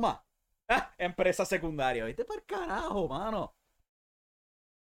 Sí, toma. Ah, empresa secundaria. Vete para el carajo, mano.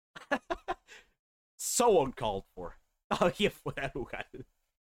 So uncalled for. Alguien fuera de lugar.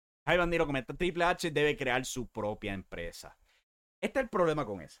 Ay, Bandiro comenta, Triple H debe crear su propia empresa. Este es el problema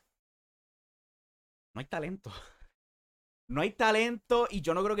con eso. No hay talento. No hay talento y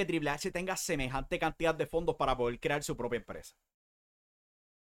yo no creo que Triple H tenga semejante cantidad de fondos para poder crear su propia empresa.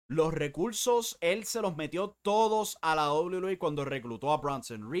 Los recursos, él se los metió todos a la WWE cuando reclutó a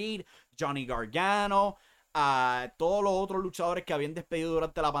Bronson Reed, Johnny Gargano, a todos los otros luchadores que habían despedido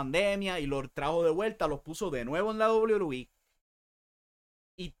durante la pandemia y los trajo de vuelta, los puso de nuevo en la WWE.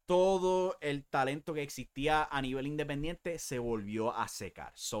 Y todo el talento que existía a nivel independiente se volvió a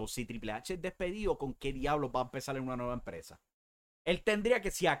secar. So, si Triple H es despedido, ¿con qué diablos va a empezar en una nueva empresa? Él tendría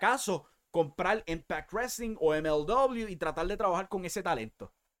que, si acaso, comprar Impact Wrestling o MLW y tratar de trabajar con ese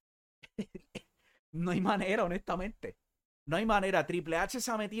talento. No hay manera, honestamente. No hay manera. Triple H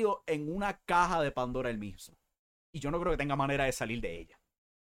se ha metido en una caja de Pandora él mismo. Y yo no creo que tenga manera de salir de ella.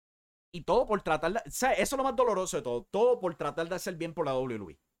 Y todo por tratar de... O sea, eso es lo más doloroso de todo. Todo por tratar de hacer bien por la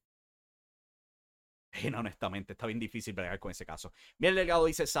WWE. No, honestamente, está bien difícil bregar con ese caso. Miguel Delgado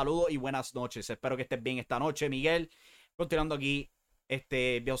dice, saludos y buenas noches. Espero que estés bien esta noche, Miguel. Continuando aquí,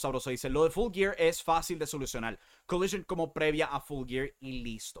 Viejo Sabroso dice, lo de Full Gear es fácil de solucionar. Collision como previa a Full Gear y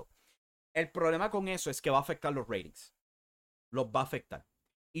listo. El problema con eso es que va a afectar los ratings. Los va a afectar.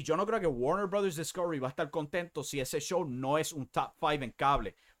 Y yo no creo que Warner Brothers Discovery va a estar contento si ese show no es un top 5 en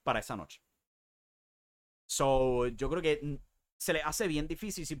cable para esa noche. So, yo creo que se le hace bien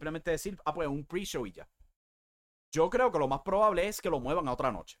difícil simplemente decir, pues un pre-show y ya. Yo creo que lo más probable es que lo muevan a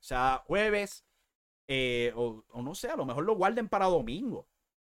otra noche. O sea, jueves, o no sé, a lo mejor lo guarden para domingo.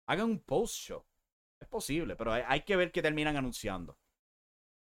 Hagan un post-show. Es posible, pero hay que ver qué terminan anunciando.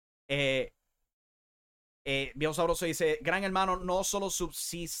 Viejo Sabroso dice, Gran Hermano no solo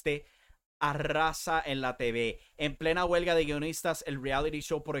subsiste, arrasa en la TV. En plena huelga de guionistas, el reality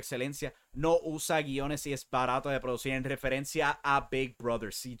show por excelencia no usa guiones y es barato de producir en referencia a Big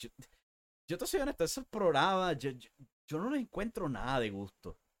Brother. Sí, yo te soy honesto, esos programas, yo no le encuentro nada de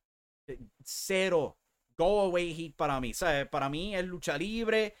gusto. Cero. Go away hit para mí. ¿Sabes? Para mí es lucha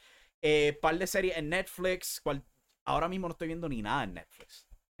libre, par de series en Netflix. Ahora mismo no estoy viendo ni nada en Netflix.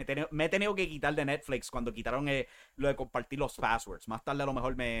 Me he tenido que quitar de Netflix cuando quitaron lo de compartir los passwords. Más tarde a lo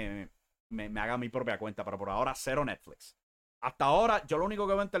mejor me haga mi propia cuenta, pero por ahora cero Netflix. Hasta ahora yo lo único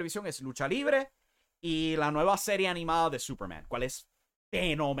que veo en televisión es lucha libre y la nueva serie animada de Superman, cual es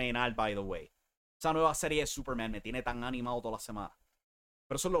fenomenal, by the way. Esa nueva serie de Superman me tiene tan animado toda la semana.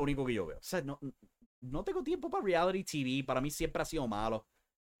 Pero eso es lo único que yo veo. O sea, no tengo tiempo para reality TV. Para mí siempre ha sido malo.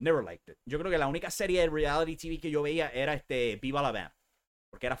 Never liked it. Yo creo que la única serie de reality TV que yo veía era Viva la Bam.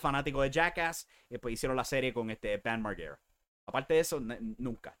 Porque era fanático de Jackass. Y después hicieron la serie con Bam Margera. Aparte de eso,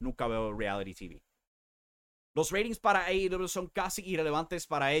 nunca veo reality TV. Los ratings para AEW son casi irrelevantes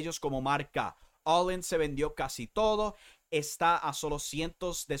para ellos como marca. All In se vendió casi todo. Está a solo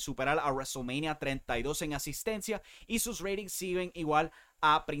cientos de superar a WrestleMania 32 en asistencia. Y sus ratings siguen igual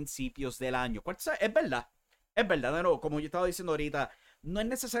a principios del año. Es verdad. Es verdad, de nuevo, como yo estaba diciendo ahorita, no es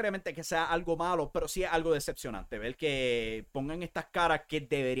necesariamente que sea algo malo, pero sí es algo decepcionante. Ver que pongan estas caras que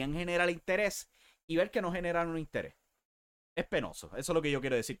deberían generar interés y ver que no generan un interés. Es penoso. Eso es lo que yo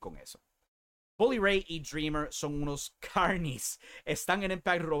quiero decir con eso. Bully Ray y Dreamer son unos carnies. Están en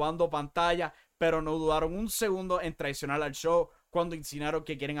Impact robando pantalla, pero no dudaron un segundo en traicionar al show cuando insinuaron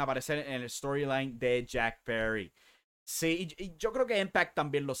que quieren aparecer en el storyline de Jack Perry. Sí, y yo creo que Impact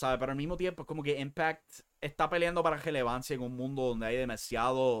también lo sabe, pero al mismo tiempo es como que Impact está peleando para relevancia en un mundo donde hay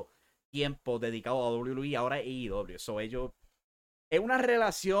demasiado tiempo dedicado a WWE y ahora AEW. So ellos es una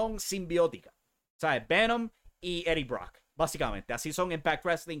relación simbiótica. ¿Sabes? Venom y Eddie Brock, básicamente. Así son Impact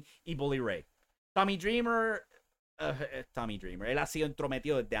Wrestling y Bully Ray. Tommy Dreamer. Tommy Dreamer. Él ha sido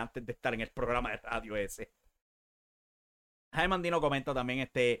entrometido desde antes de estar en el programa de radio ese. Jaime Andino comenta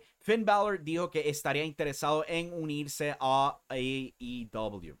también Finn Balor dijo que estaría interesado en unirse a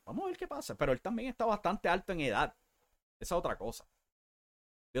AEW. Vamos a ver qué pasa. Pero él también está bastante alto en edad. Esa es otra cosa.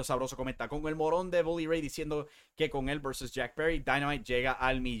 Dios Sabroso comenta con el morón de Bully Ray diciendo que con él versus Jack Perry, Dynamite llega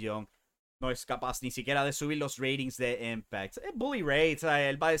al millón. No es capaz ni siquiera de subir los ratings de Impact. Es Bully Ray, o sea,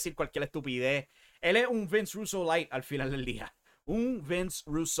 él va a decir cualquier estupidez. Él es un Vince Russo light al final del día. Un Vince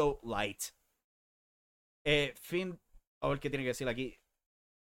Russo light. Finn, a ver qué tiene que decir aquí.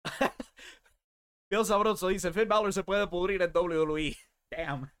 Dios Sabroso dice, Finn Balor se puede pudrir en WWE.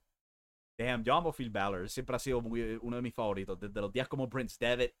 Damn. Damn, yo amo Phil Balor. Siempre ha sido uno de mis favoritos. Desde los días como Prince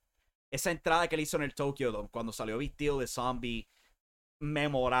Devitt. Esa entrada que él hizo en el Tokyo cuando salió vestido de zombie.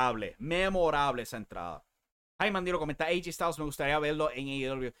 Memorable. Memorable esa entrada. Jaime Andino comenta, AJ Styles me gustaría verlo en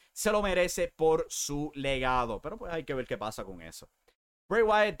AEW. Se lo merece por su legado. Pero pues hay que ver qué pasa con eso. Bray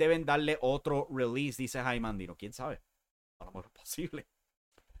Wyatt deben darle otro release, dice Jaime Andino. ¿Quién sabe? A lo mejor es posible.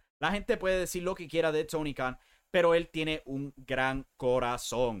 La gente puede decir lo que quiera de Tony Khan, pero él tiene un gran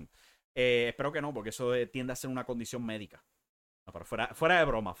corazón. Espero que no, porque eso tiende a ser una condición médica. No, pero fuera de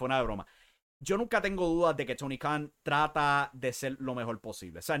broma, fuera de broma. Yo nunca tengo dudas de que Tony Khan trata de ser lo mejor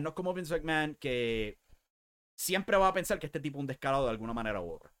posible. O sea, no es como Vince McMahon, que siempre va a pensar que este tipo es un descarado de alguna manera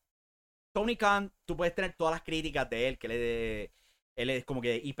u otra. Tony Khan, tú puedes tener todas las críticas de él, que él es como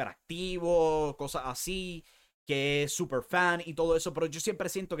que hiperactivo, cosas así, que es super fan y todo eso, pero yo siempre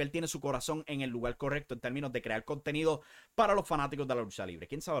siento que él tiene su corazón en el lugar correcto en términos de crear contenido para los fanáticos de la lucha libre.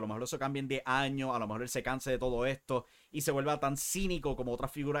 Quién sabe, a lo mejor eso cambie en 10 años, a lo mejor él se canse de todo esto y se vuelva tan cínico como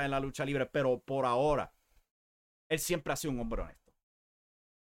otras figuras en la lucha libre, pero por ahora, él siempre ha sido un hombre honesto.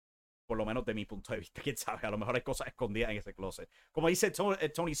 Por lo menos de mi punto de vista, quién sabe, a lo mejor hay cosas escondidas en ese closet. Como dice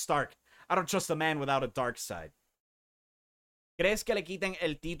Tony Stark, I don't trust a man without a dark side. ¿Crees que le quiten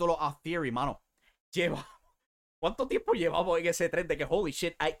el título a Theory, mano? ¿Cuánto tiempo llevamos en ese tren de que, holy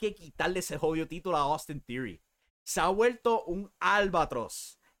shit, hay que quitarle ese jodido título a Austin Theory? Se ha vuelto un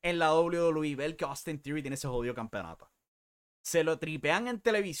albatros en la WWE ver que Austin Theory tiene ese jodido campeonato. Se lo tripean en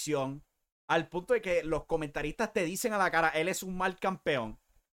televisión al punto de que los comentaristas te dicen a la cara, él es un mal campeón.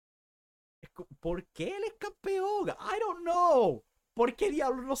 ¿Por qué él es campeón? I don't know. ¿Por qué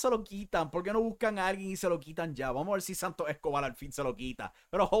diablos no se lo quitan? ¿Por qué no buscan a alguien y se lo quitan ya? Vamos a ver si Santos Escobar al fin se lo quita.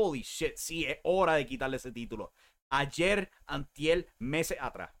 Pero holy shit, sí, es hora de quitarle ese título. Ayer, antier, meses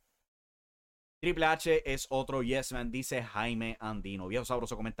atrás. Triple H es otro yes man, dice Jaime Andino. Viejo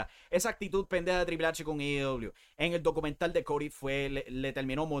Sabroso comenta, esa actitud pendeja de Triple H con AEW. En el documental de Cody le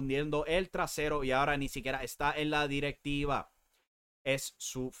terminó mordiendo el trasero y ahora ni siquiera está en la directiva. Es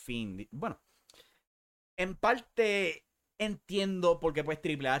su fin. Bueno, en parte entiendo porque pues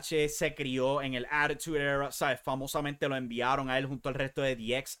Triple H se crió en el Attitude Era, ¿sabes? Famosamente lo enviaron a él junto al resto de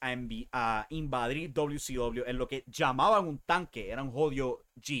DX a invadir WCW en lo que llamaban un tanque. Era un jodido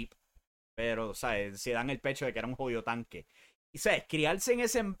Jeep, pero, ¿sabes? Se dan el pecho de que era un jodido tanque. Y, ¿sabes? Criarse en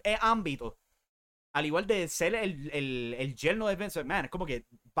ese ámbito, al igual de ser el yerno de Vince McMahon, es como que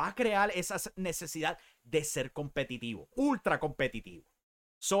va a crear esa necesidad de ser competitivo, ultra competitivo.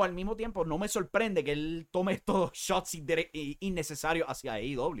 So, al mismo tiempo, no me sorprende que él tome estos shots innecesarios hacia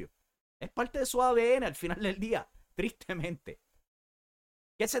AEW. Es parte de su ADN al final del día, tristemente.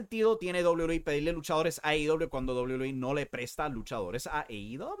 ¿Qué sentido tiene WWE pedirle luchadores a AEW cuando WWE no le presta luchadores a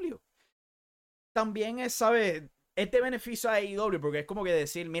AEW? También es, ¿sabes? Es de beneficio a AEW porque es como que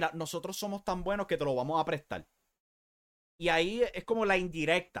decir, mira, nosotros somos tan buenos que te lo vamos a prestar. Y ahí es como la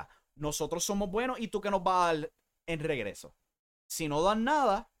indirecta. Nosotros somos buenos y tú que nos vas a dar en regreso. Si no dan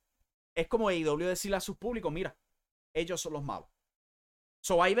nada, es como AEW decirle a sus públicos, mira, ellos son los malos.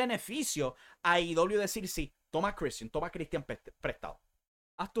 So hay beneficio a AEW decir, sí, toma a Christian prestado.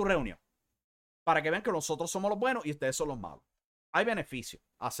 Haz tu reunión. Para que vean que nosotros somos los buenos y ustedes son los malos. Hay beneficio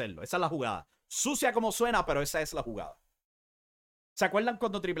a hacerlo. Esa es la jugada. Sucia como suena, pero esa es la jugada. ¿Se acuerdan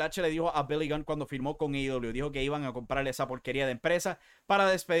cuando Triple H le dijo a Billy Gunn cuando firmó con AEW? Dijo que iban a comprarle esa porquería de empresa para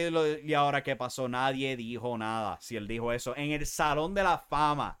despedirlo. Y ahora, ¿qué pasó? Nadie dijo nada. Si él dijo eso en el Salón de la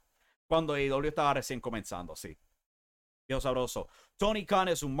Fama, cuando AEW estaba recién comenzando, sí. Dios sabroso. Tony Khan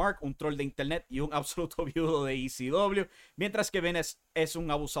es un mark, un troll de internet y un absoluto viudo de ECW, mientras que Vince es un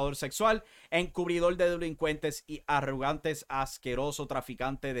abusador sexual, encubridor de delincuentes y arrogantes, asqueroso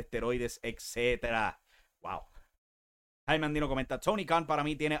traficante de esteroides, etc. Wow. Jaime Andino comenta, Tony Khan para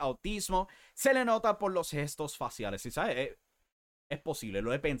mí tiene autismo, se le nota por los gestos faciales. ¿Sí sabes? Es posible,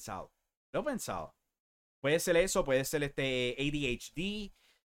 lo he pensado. Puede ser eso, puede ser ADHD,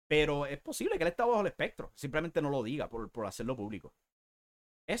 pero es posible que él está bajo el espectro. Simplemente no lo diga por hacerlo público.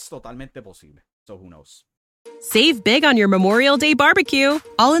 Es totalmente posible. So who knows? Save big on your Memorial Day barbecue,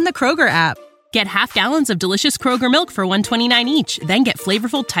 all in the Kroger app. Get half gallons of delicious Kroger milk for $1.29 each. Then get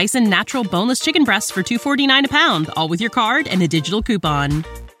flavorful Tyson natural boneless chicken breasts for $2.49 a pound, all with your card and a digital coupon.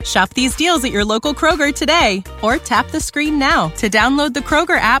 Shop these deals at your local Kroger today, or tap the screen now to download the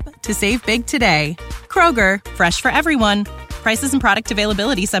Kroger app to save big today. Kroger, fresh for everyone. Prices and product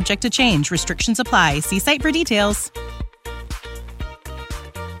availability subject to change. Restrictions apply. See site for details.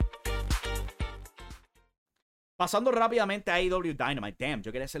 Pasando rápidamente a AEW Dynamite. Damn,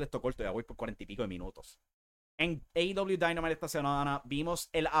 yo quería hacer esto corto, ya voy por 40 y pico de minutos. En AEW Dynamite esta semana vimos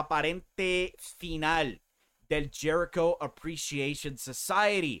el aparente final del Jericho Appreciation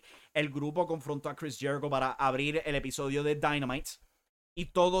Society. El grupo confrontó a Chris Jericho para abrir el episodio de Dynamite y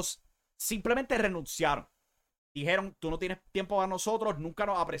todos simplemente renunciaron. Dijeron, tú no tienes tiempo para nosotros, nunca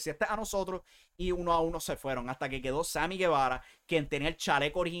nos apreciaste a nosotros, y uno a uno se fueron hasta que quedó Sammy Guevara, quien tenía el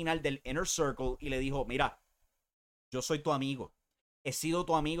chaleco original del Inner Circle, y le dijo, mira, yo soy tu amigo. He sido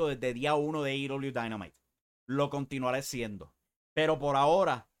tu amigo desde día 1 de AEW Dynamite. Lo continuaré siendo. Pero por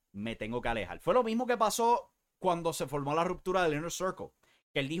ahora me tengo que alejar. Fue lo mismo que pasó cuando se formó la ruptura del Inner Circle.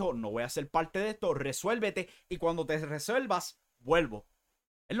 Que él dijo, no voy a ser parte de esto, resuélvete. Y cuando te resuelvas, vuelvo.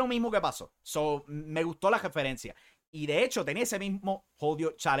 Es lo mismo que pasó. So, me gustó la referencia. Y de hecho, tenía ese mismo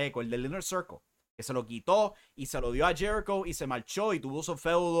jodido chaleco, el del Inner Circle. Que se lo quitó y se lo dio a Jericho y se marchó y tuvo su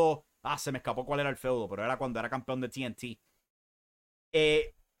feudo. Se me escapó cuál era el feudo, pero era cuando era campeón de TNT.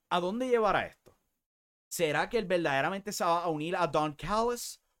 ¿A dónde llevará esto? ¿Será que él verdaderamente se va a unir a Don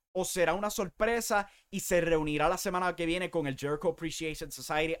Callis? ¿O será una sorpresa y se reunirá la semana que viene con el Jericho Appreciation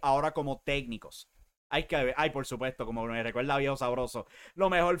Society ahora como técnicos? Hay que ver. Ay, por supuesto, como me recuerda Viejo Sabroso. Lo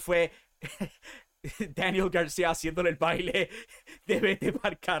mejor fue Daniel García haciéndole el baile de vete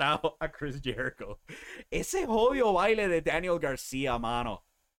pa'l carajo a Chris Jericho. Ese jodido baile de Daniel García, mano.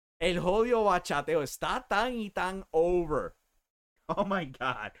 El jodido bachateo está tan y tan over. Oh my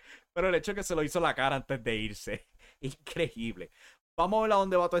God. Pero el hecho de que se lo hizo la cara antes de irse. Increíble. Vamos a ver a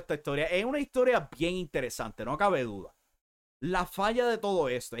dónde va toda esta historia. Es una historia bien interesante, no cabe duda. La falla de todo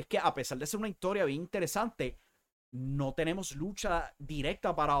esto es que a pesar de ser una historia bien interesante, no tenemos lucha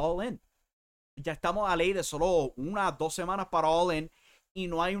directa para All In. Ya estamos a ley de solo 1 o 2 semanas para All In y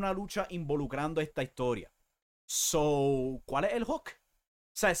no hay una lucha involucrando esta historia. So, ¿cuál es el hook?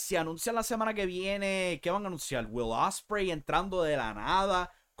 O sea, si anuncian la semana que viene, ¿qué van a anunciar? Will Ospreay entrando de la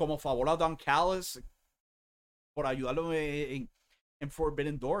nada como favor a Don Callis por ayudarlo en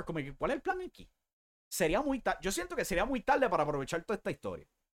Forbidden Door. ¿Cuál es el plan aquí? Sería muy tarde. Yo siento que sería muy tarde para aprovechar toda esta historia.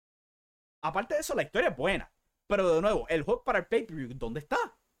 Aparte de eso, la historia es buena. Pero de nuevo, el hook para el pay-per-view, ¿dónde está?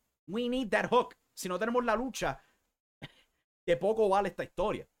 We need that hook. Si no tenemos la lucha, de poco vale esta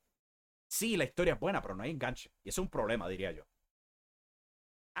historia. Sí, la historia es buena, pero no hay enganche. Y eso es un problema, diría yo.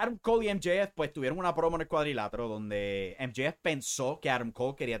 Adam Cole y MJF pues tuvieron una promo en el cuadrilátero donde MJF pensó que Adam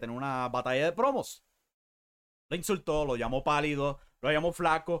Cole quería tener una batalla de promos. Lo insultó, lo llamó pálido, lo llamó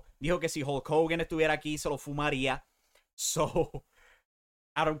flaco, dijo que si Hulk Hogan estuviera aquí se lo fumaría. So,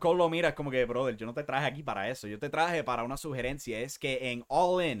 Adam Cole lo mira, es como que, brother, yo no te traje aquí para eso, yo te traje para una sugerencia, es que en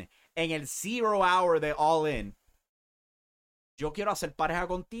All In, en el Zero Hour de All In, yo quiero hacer pareja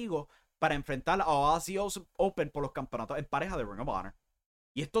contigo para enfrentar a Aussie Open por los campeonatos en pareja de Ring of Honor.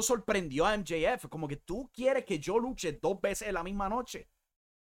 Y esto sorprendió a MJF, como que tú quieres que yo luche 2 veces en la misma noche.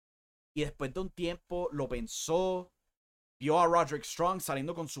 Y después de un tiempo lo pensó, vio a Roderick Strong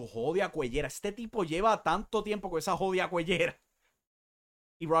saliendo con su jodida cuellera. Este tipo lleva tanto tiempo con esa jodida cuellera.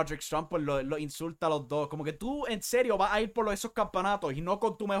 Y Roderick Strong pues lo insulta a los dos. Como que tú en serio vas a ir por esos campeonatos y no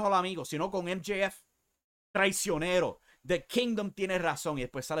con tu mejor amigo, sino con MJF. Traicionero. The Kingdom tiene razón. Y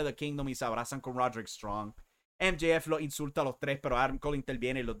después sale The Kingdom y se abrazan con Roderick Strong. MJF lo insulta a los 3, pero Adam Cole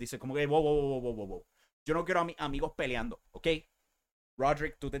interviene y los dice como que wow. Yo no quiero a mis amigos peleando, ¿ok?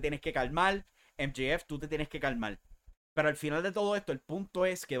 Roderick, tú te tienes que calmar. MJF, tú te tienes que calmar. Pero al final de todo esto, el punto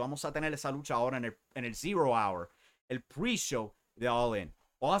es que vamos a tener esa lucha ahora en el Zero Hour. El pre-show de All In.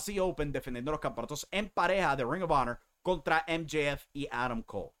 Aussie Open defendiendo los campeonatos en pareja de Ring of Honor contra MJF y Adam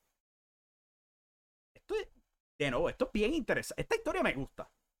Cole. Esto es bien interesante. Esta historia me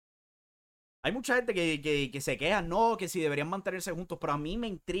gusta. Hay mucha gente que se queja, no, que si deberían mantenerse juntos, pero a mí me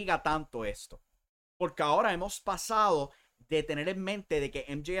intriga tanto esto. Porque ahora hemos pasado de tener en mente de que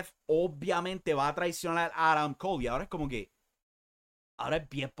MJF obviamente va a traicionar a Adam Cole. Y ahora es como que, ahora es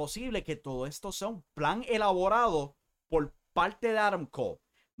bien posible que todo esto sea un plan elaborado por parte de Adam Cole.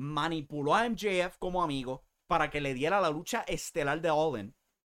 Manipuló a MJF como amigo para que le diera la lucha estelar de All In.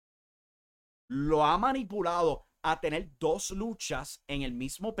 Lo ha manipulado a tener 2 luchas en el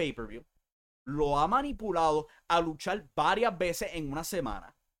mismo pay-per-view. Lo ha manipulado a luchar varias veces en una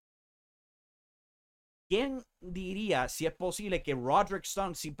semana. ¿Quién diría si es posible que Roderick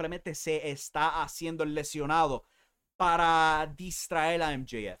Strong simplemente se está haciendo el lesionado para distraer a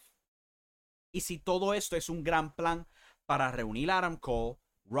MJF? Y si todo esto es un gran plan para reunir a Adam Cole,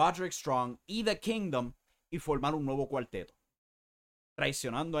 Roderick Strong y The Kingdom y formar un nuevo cuarteto,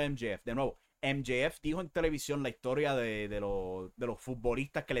 traicionando a MJF. De nuevo, MJF dijo en televisión la historia de los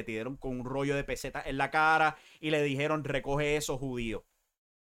futbolistas que le tiraron con un rollo de pesetas en la cara y le dijeron recoge eso, judío.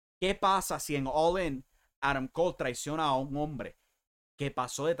 ¿Qué pasa si en All In Adam Cole traiciona a un hombre que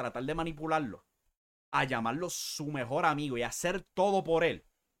pasó de tratar de manipularlo a llamarlo su mejor amigo y hacer todo por él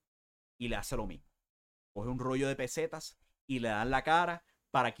y le hace lo mismo? coge un rollo de pesetas y le dan la cara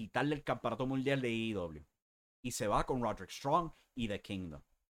para quitarle el campeonato mundial de AEW. Y se va con Roderick Strong y The Kingdom.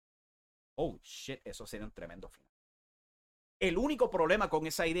 Oh, shit, eso sería un tremendo final. El único problema con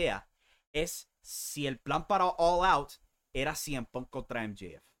esa idea es si el plan para All Out era CM Punk contra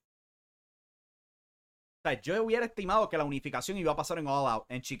MJF. O sea, yo hubiera estimado que la unificación iba a pasar en All Out,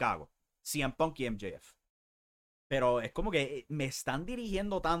 en Chicago. CM Punk y MJF. Pero es como que me están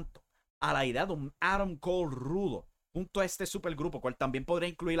dirigiendo tanto a la idea de un Adam Cole rudo junto a este supergrupo, cual también podría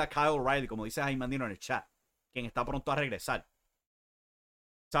incluir a Kyle O'Reilly, como dice Jaime Andino en el chat, quien está pronto a regresar.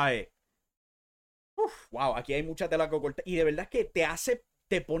 ¿Sabes? Wow, aquí hay mucha tela que cortar. Y de verdad es que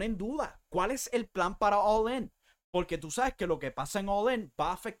te pone en duda cuál es el plan para All In. Porque tú sabes que lo que pasa en All In va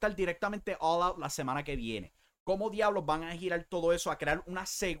a afectar directamente All Out la semana que viene. ¿Cómo diablos van a girar todo eso a crear una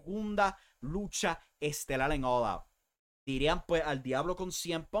segunda lucha estelar en All Out? Dirían pues al diablo con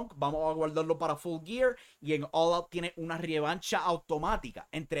CM Punk, vamos a guardarlo para Full Gear, y en All Out tiene una revancha automática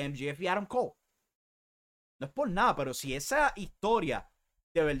entre MJF y Adam Cole. No es por nada, pero si esa historia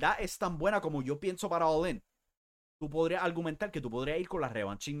de verdad es tan buena como yo pienso para All In, tú podrías argumentar que tú podrías ir con la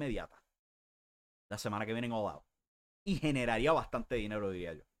revancha inmediata la semana que viene en All Out. Y generaría bastante dinero,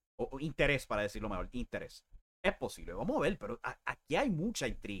 diría yo. O interés, para decirlo mejor. Interés. Es posible, vamos a ver, pero aquí hay mucha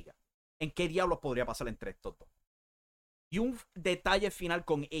intriga. ¿En qué diablos podría pasar entre estos dos? Y un detalle final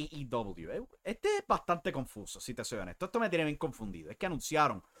con AEW. Este es bastante confuso, si te soy honesto. Esto me tiene bien confundido. Es que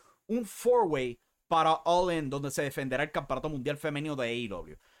anunciaron un 4-way para All In, donde se defenderá el campeonato mundial femenino de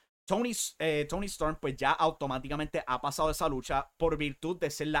AEW. Toni Storm pues ya automáticamente ha pasado esa lucha por virtud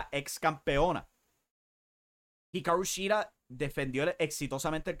de ser la ex campeona. Hikaru Shida defendió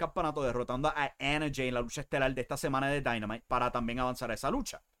exitosamente el campeonato derrotando a Anna Jay en la lucha estelar de esta semana de Dynamite para también avanzar a esa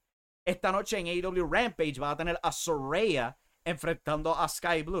lucha. Esta noche en AEW Rampage va a tener a Soraya enfrentando a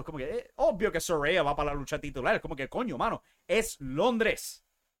Sky Blue. Como que es obvio que Soraya va para la lucha titular. Como que coño, mano, es Londres.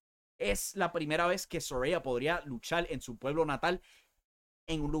 Es la primera vez que Soraya podría luchar en su pueblo natal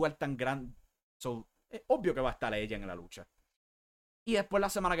en un lugar tan grande. Es obvio que va a estar ella en la lucha. Y después la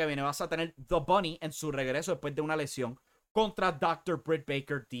semana que viene vas a tener The Bunny en su regreso después de una lesión contra Dr. Britt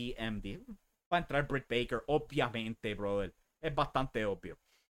Baker DMD. Va a entrar Britt Baker, obviamente, brother. Es bastante obvio.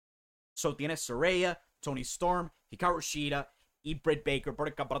 So tienes Soraya, Toni Storm, Hikaru Shida y Britt Baker por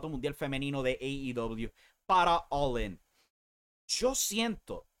el campeonato mundial femenino de AEW para All In. Yo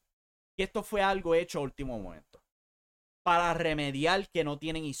siento que esto fue algo hecho a último momento para remediar que no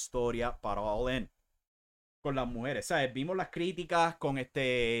tienen historia para All In con las mujeres, ¿sabes? Vimos las críticas con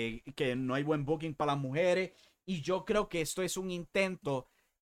que no hay buen booking para las mujeres, y yo creo que esto es un intento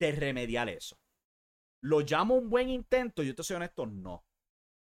de remediar eso. ¿Lo llamo un buen intento? Yo te soy honesto, no.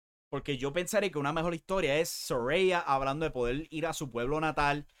 Porque yo pensaría que una mejor historia es Soraya hablando de poder ir a su pueblo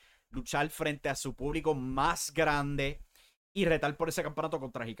natal, luchar frente a su público más grande y retar por ese campeonato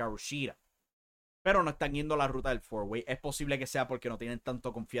contra Hikaru Shida. Pero no están yendo la ruta del 4-way. Es posible que sea porque no tienen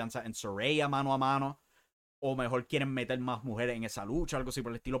tanto confianza en Soraya mano a mano, o mejor quieren meter más mujeres en esa lucha, algo así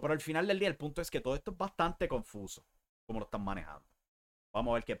por el estilo. Pero al final del día el punto es que todo esto es bastante confuso, como lo están manejando.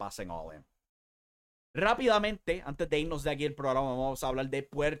 Vamos a ver qué pasa en All In. Rápidamente, antes de irnos de aquí el programa, vamos a hablar de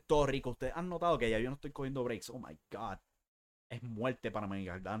Puerto Rico. Ustedes han notado que ya yo no estoy cogiendo breaks. Oh my God. Es muerte para mi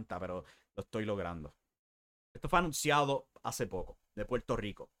garganta, pero lo estoy logrando. Esto fue anunciado hace poco, de Puerto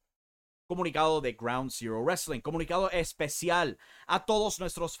Rico. Comunicado de Ground Zero Wrestling. Comunicado especial a todos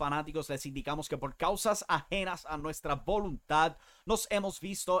nuestros fanáticos. Les indicamos que por causas ajenas a nuestra voluntad nos hemos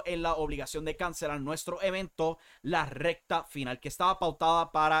visto en la obligación de cancelar nuestro evento, la recta final, que estaba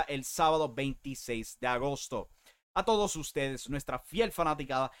pautada para el sábado 26 de agosto. A todos ustedes, nuestra fiel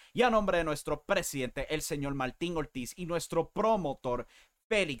fanaticada, y a nombre de nuestro presidente, el señor Martín Ortiz, y nuestro promotor,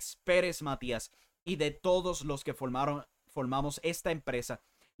 Félix Pérez Matías, y de todos los que formamos esta empresa,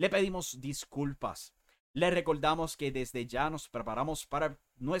 le pedimos disculpas. Le recordamos que desde ya nos preparamos para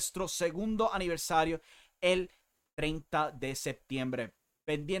nuestro segundo aniversario el 30 de septiembre.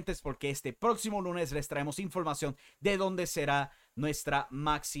 Pendientes porque este próximo lunes les traemos información de dónde será nuestra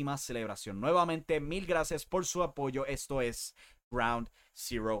máxima celebración. Nuevamente, mil gracias por su apoyo. Esto es Ground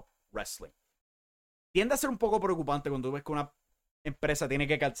Zero Wrestling. Tiende a ser un poco preocupante cuando tú ves que una empresa tiene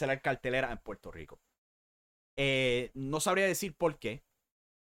que cancelar cartelera en Puerto Rico. No sabría decir por qué.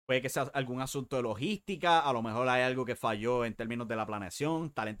 Puede que sea algún asunto de logística, a lo mejor hay algo que falló en términos de la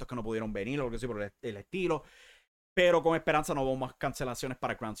planeación, talentos que no pudieron venir o algo así por el estilo. Pero con esperanza no hubo más cancelaciones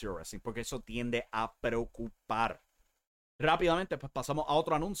para Ground Zero Wrestling, porque eso tiende a preocupar. Rápidamente pues pasamos a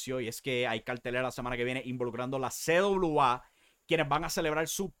otro anuncio, y es que hay cartelera la semana que viene involucrando la CWA, quienes van a celebrar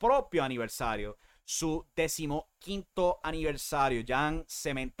su propio aniversario. su 15º aniversario. Ya han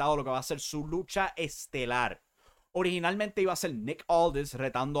cementado lo que va a ser su lucha estelar. Originalmente iba a ser Nick Aldis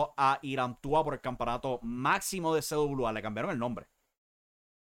retando a Hiram Tua por el campeonato máximo de CWA. Le cambiaron el nombre.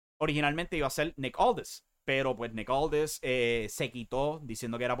 Originalmente iba a ser Nick Aldis, pero pues Nick Aldis se quitó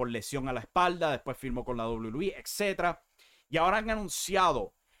diciendo que era por lesión a la espalda. Después firmó con la WWE, etc. Y ahora han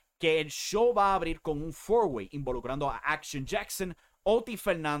anunciado que el show va a abrir con un four-way involucrando a Action Jackson, Oti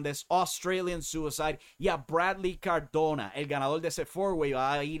Fernández, Australian Suicide y a Bradley Cardona. El ganador de ese four-way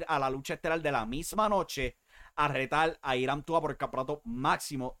va a ir a la lucha estelar de la misma noche a retar a Hiram Tua por el campeonato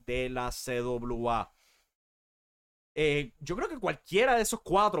máximo de la CWA. Yo creo que cualquiera de esos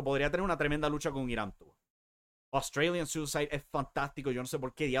cuatro podría tener una tremenda lucha con Hiram Tua. Australian Suicide es fantástico. Yo no sé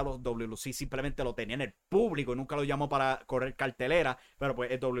por qué diablos WLC simplemente lo tenía en el público y nunca lo llamó para correr cartelera. Pero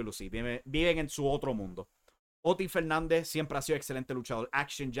pues es WLC. Viven en su otro mundo. Oti Fernández siempre ha sido excelente luchador.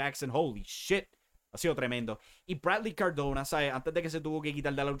 Action Jackson, holy shit, ha sido tremendo. Y Bradley Cardona, ¿sabes? Antes de que se tuvo que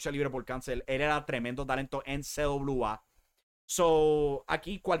quitar de la lucha libre por cáncer, él era tremendo talento en CWA. So,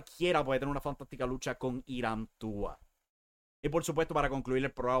 aquí cualquiera puede tener una fantástica lucha con Hiram Tua. Y por supuesto, para concluir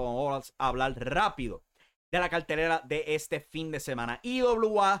el programa, vamos a hablar rápido de la cartelera de este fin de semana.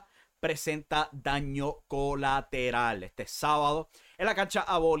 IWA presenta Daño Colateral este sábado en la cancha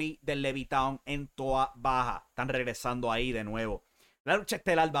Aboli del Levittown en Toa Baja. Están regresando ahí de nuevo. La lucha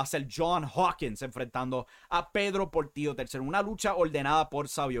estelar va a ser John Hawkins enfrentando a Pedro Portillo III. Una lucha ordenada por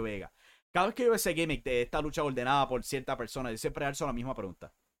Sabio Vega. Cada vez que yo veo ese gimmick de esta lucha ordenada por cierta persona, yo siempre hago la misma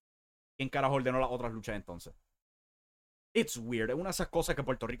pregunta. ¿Quién carajo ordenó las otras luchas entonces? It's weird. Es una de esas cosas que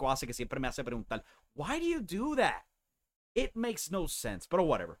Puerto Rico hace que siempre me hace preguntar, why do you do that? It makes no sense. Pero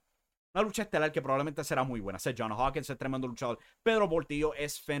whatever. Una lucha estelar que probablemente será muy buena. John Hawkins es tremendo luchador. Pedro Portillo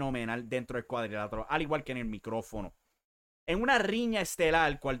es fenomenal dentro del cuadrilátero, al igual que en el micrófono. En una riña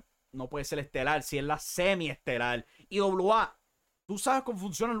estelar, cual no puede ser estelar si es la semi-estelar. IWA, ¿tú sabes cómo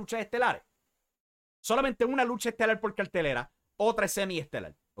funcionan luchas estelares? Solamente una lucha estelar por cartelera, otra es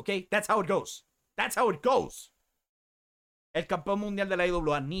semi-estelar. ¿Ok? That's how it goes. That's how it goes. El campeón mundial de la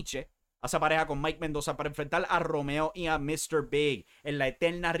IWA, Nietzsche, hace pareja con Mike Mendoza para enfrentar a Romeo y a Mr. Big en la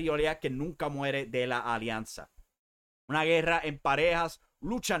eterna rivalidad que nunca muere de la alianza. Una guerra en parejas,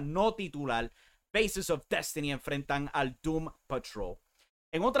 lucha no titular. Faces of Destiny enfrentan al Doom Patrol.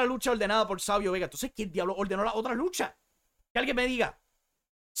 En otra lucha ordenada por Sabio Vega. ¿Tú sabes quién diablo ordenó la otra lucha? Que alguien me diga.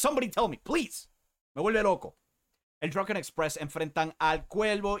 Somebody tell me, please. Me vuelve loco. El Drunken Express enfrentan al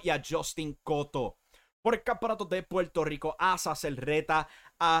Cuervo y a Justin Cotto. Por el campeonato de Puerto Rico, Azazel reta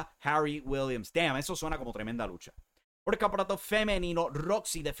a Harry Williams. Damn, eso suena como tremenda lucha. Por el campeonato femenino,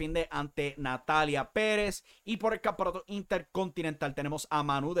 Roxy defiende ante Natalia Pérez. Y por el campeonato intercontinental tenemos a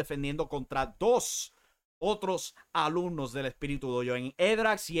Manu defendiendo contra dos otros alumnos del Espíritu Dojo en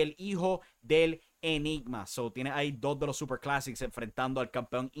Edrax y el hijo del Enigma. So, tiene ahí dos de los Super Classics enfrentando al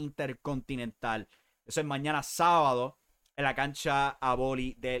campeón intercontinental. Eso es mañana sábado en la cancha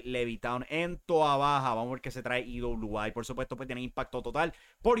Aboli de Levittown en Toa Baja. Vamos a ver qué se trae IWA. Y por supuesto, pues tiene Impacto Total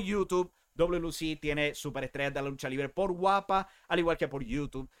por YouTube. WLC tiene superestrellas de la lucha libre por Guapa, al igual que por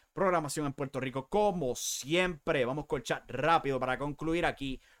YouTube. Programación en Puerto Rico, como siempre. Vamos con el chat rápido para concluir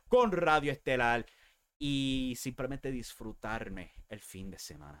aquí con Radio Estelar y simplemente disfrutarme el fin de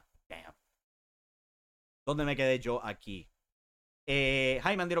semana. Damn. ¿Dónde me quedé yo aquí?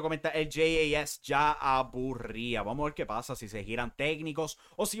 Jaime Andino comenta, el JAS ya aburría. Vamos a ver qué pasa, si se giran técnicos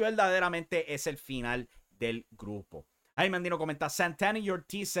o si verdaderamente es el final del grupo. Jaime Andino comenta, Santana y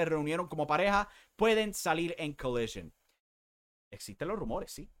Ortiz se reunieron como pareja, pueden salir en Collision. Existen los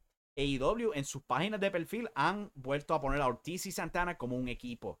rumores, sí. AEW en sus páginas de perfil han vuelto a poner a Ortiz y Santana como un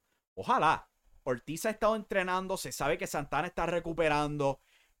equipo. Ojalá. Ortiz ha estado entrenando, se sabe que Santana está recuperando.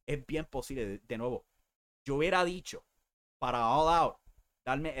 Es bien posible, de nuevo, yo hubiera dicho para All Out,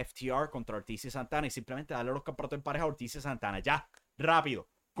 darme FTR contra Ortiz y Santana y simplemente darle los campeonatos en pareja a Ortiz y Santana. Ya, rápido.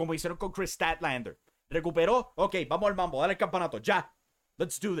 Como hicieron con Chris Statlander. Recuperó. Ok, vamos al mambo. Dale el campeonato. Ya.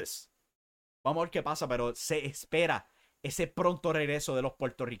 Let's do this. Vamos a ver qué pasa, pero se espera ese pronto regreso de los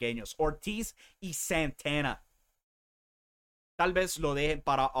puertorriqueños. Ortiz y Santana. Tal vez lo dejen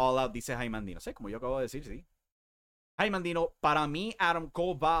para All Out, dice Jaime Andino. Sí, como yo acabo de decir, sí. Jaime Andino, para mí Adam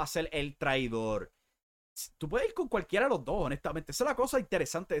Cole va a ser el traidor. Tú puedes ir con cualquiera de los dos, honestamente. Esa es la cosa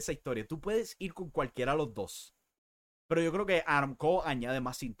interesante de esa historia. Tú puedes ir con cualquiera de los dos. Pero yo creo que Adam Cole añade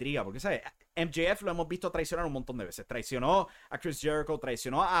más intriga. Porque, ¿sabes? MJF lo hemos visto traicionar un montón de veces. Traicionó a Chris Jericho,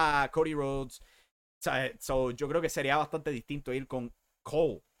 traicionó a Cody Rhodes. ¿Sabes? So, yo creo que sería bastante distinto ir con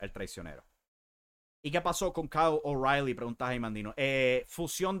Cole, el traicionero. ¿Y qué pasó con Kyle O'Reilly? Pregunta Jaime Andino.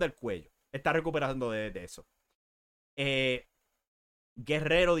 Fusión del cuello. Está recuperando de eso.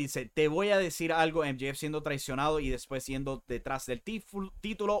 Guerrero dice, te voy a decir algo, MJF siendo traicionado y después siendo detrás del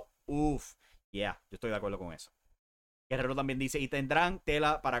título. Uf, yeah, yo estoy de acuerdo con eso. Guerrero también dice, y tendrán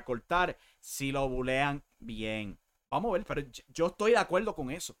tela para cortar si lo bulean bien. Vamos a ver, pero yo estoy de acuerdo con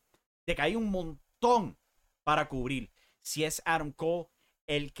eso. De que hay un montón para cubrir. Si es Adam Cole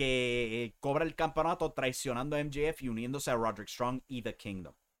el que cobra el campeonato traicionando a MJF y uniéndose a Roderick Strong y The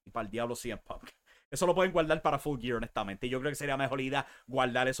Kingdom. Y para el diablo CM Punk. Eso lo pueden guardar para Full Gear, honestamente. Yo creo que sería mejor idea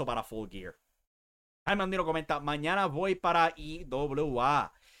guardar eso para Full Gear. Jaime Andino comenta, mañana voy para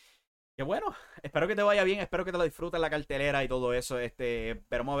IWA. Que bueno, espero que te vaya bien, espero que te lo disfrutes la cartelera y todo eso.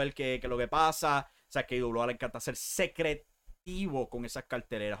 Veremos a ver qué lo que pasa. O sea, que IWA le encanta ser secretivo con esas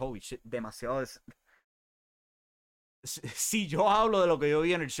carteleras. Holy shit, demasiado. Si yo hablo de lo que yo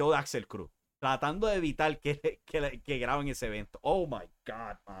vi en el show de Axel Cruz, tratando de evitar que graben ese evento. Oh my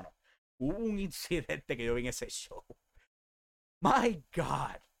God, mano. Hubo un incidente que yo vi en ese show. My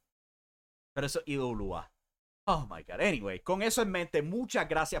God. Pero eso es IWA. Oh my God. Anyway, con eso en mente, muchas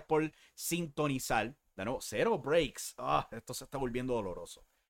gracias por sintonizar. De nuevo, 0 breaks. Esto se está volviendo doloroso.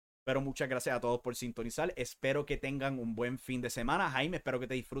 Pero muchas gracias a todos por sintonizar. Espero que tengan un buen fin de semana. Jaime, espero que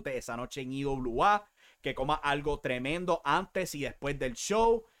te disfrutes esa noche en IWA. Que comas algo tremendo antes y después del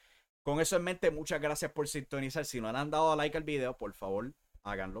show. Con eso en mente, muchas gracias por sintonizar. Si no han dado like al video, por favor,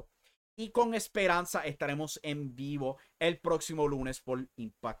 háganlo. Y con esperanza estaremos en vivo el próximo lunes por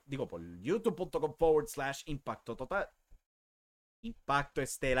youtube.com/Impacto Total. Impacto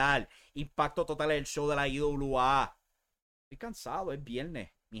Estelar. Impacto Total es el show de la IWA. Estoy cansado, es viernes,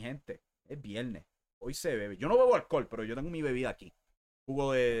 mi gente. Es viernes. Hoy se bebe. Yo no bebo alcohol, pero yo tengo mi bebida aquí.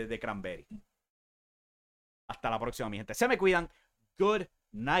 Jugo de cranberry. Hasta la próxima, mi gente. Se me cuidan. Good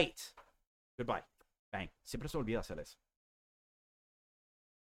night. Goodbye. Bang. Siempre se olvida hacer eso.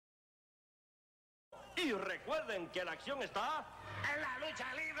 Y recuerden que la acción está en la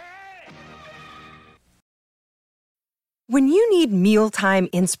lucha libre. When you need mealtime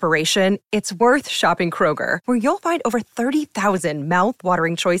inspiration, it's worth shopping Kroger, where you'll find over 30,000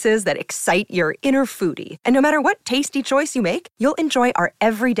 mouth-watering choices that excite your inner foodie. And no matter what tasty choice you make, you'll enjoy our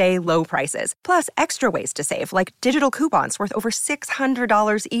everyday low prices, plus extra ways to save, like digital coupons worth over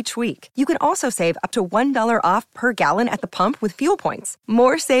 $600 each week. You can also save up to $1 off per gallon at the pump with fuel points.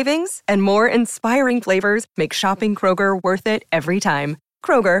 More savings and more inspiring flavors make shopping Kroger worth it every time.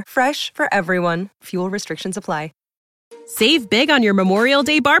 Kroger, fresh for everyone. Fuel restrictions apply. Save big on your Memorial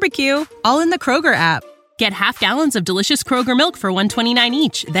Day barbecue, all in the Kroger app. Get half gallons of delicious Kroger milk for $1.29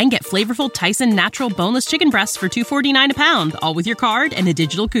 each. Then get flavorful Tyson natural boneless chicken breasts for $2.49 a pound, all with your card and a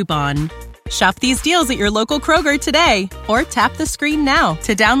digital coupon. Shop these deals at your local Kroger today, or tap the screen now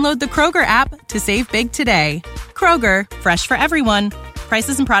to download the Kroger app to save big today. Kroger, fresh for everyone.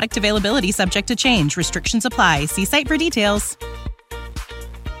 Prices and product availability subject to change. Restrictions apply. See site for details.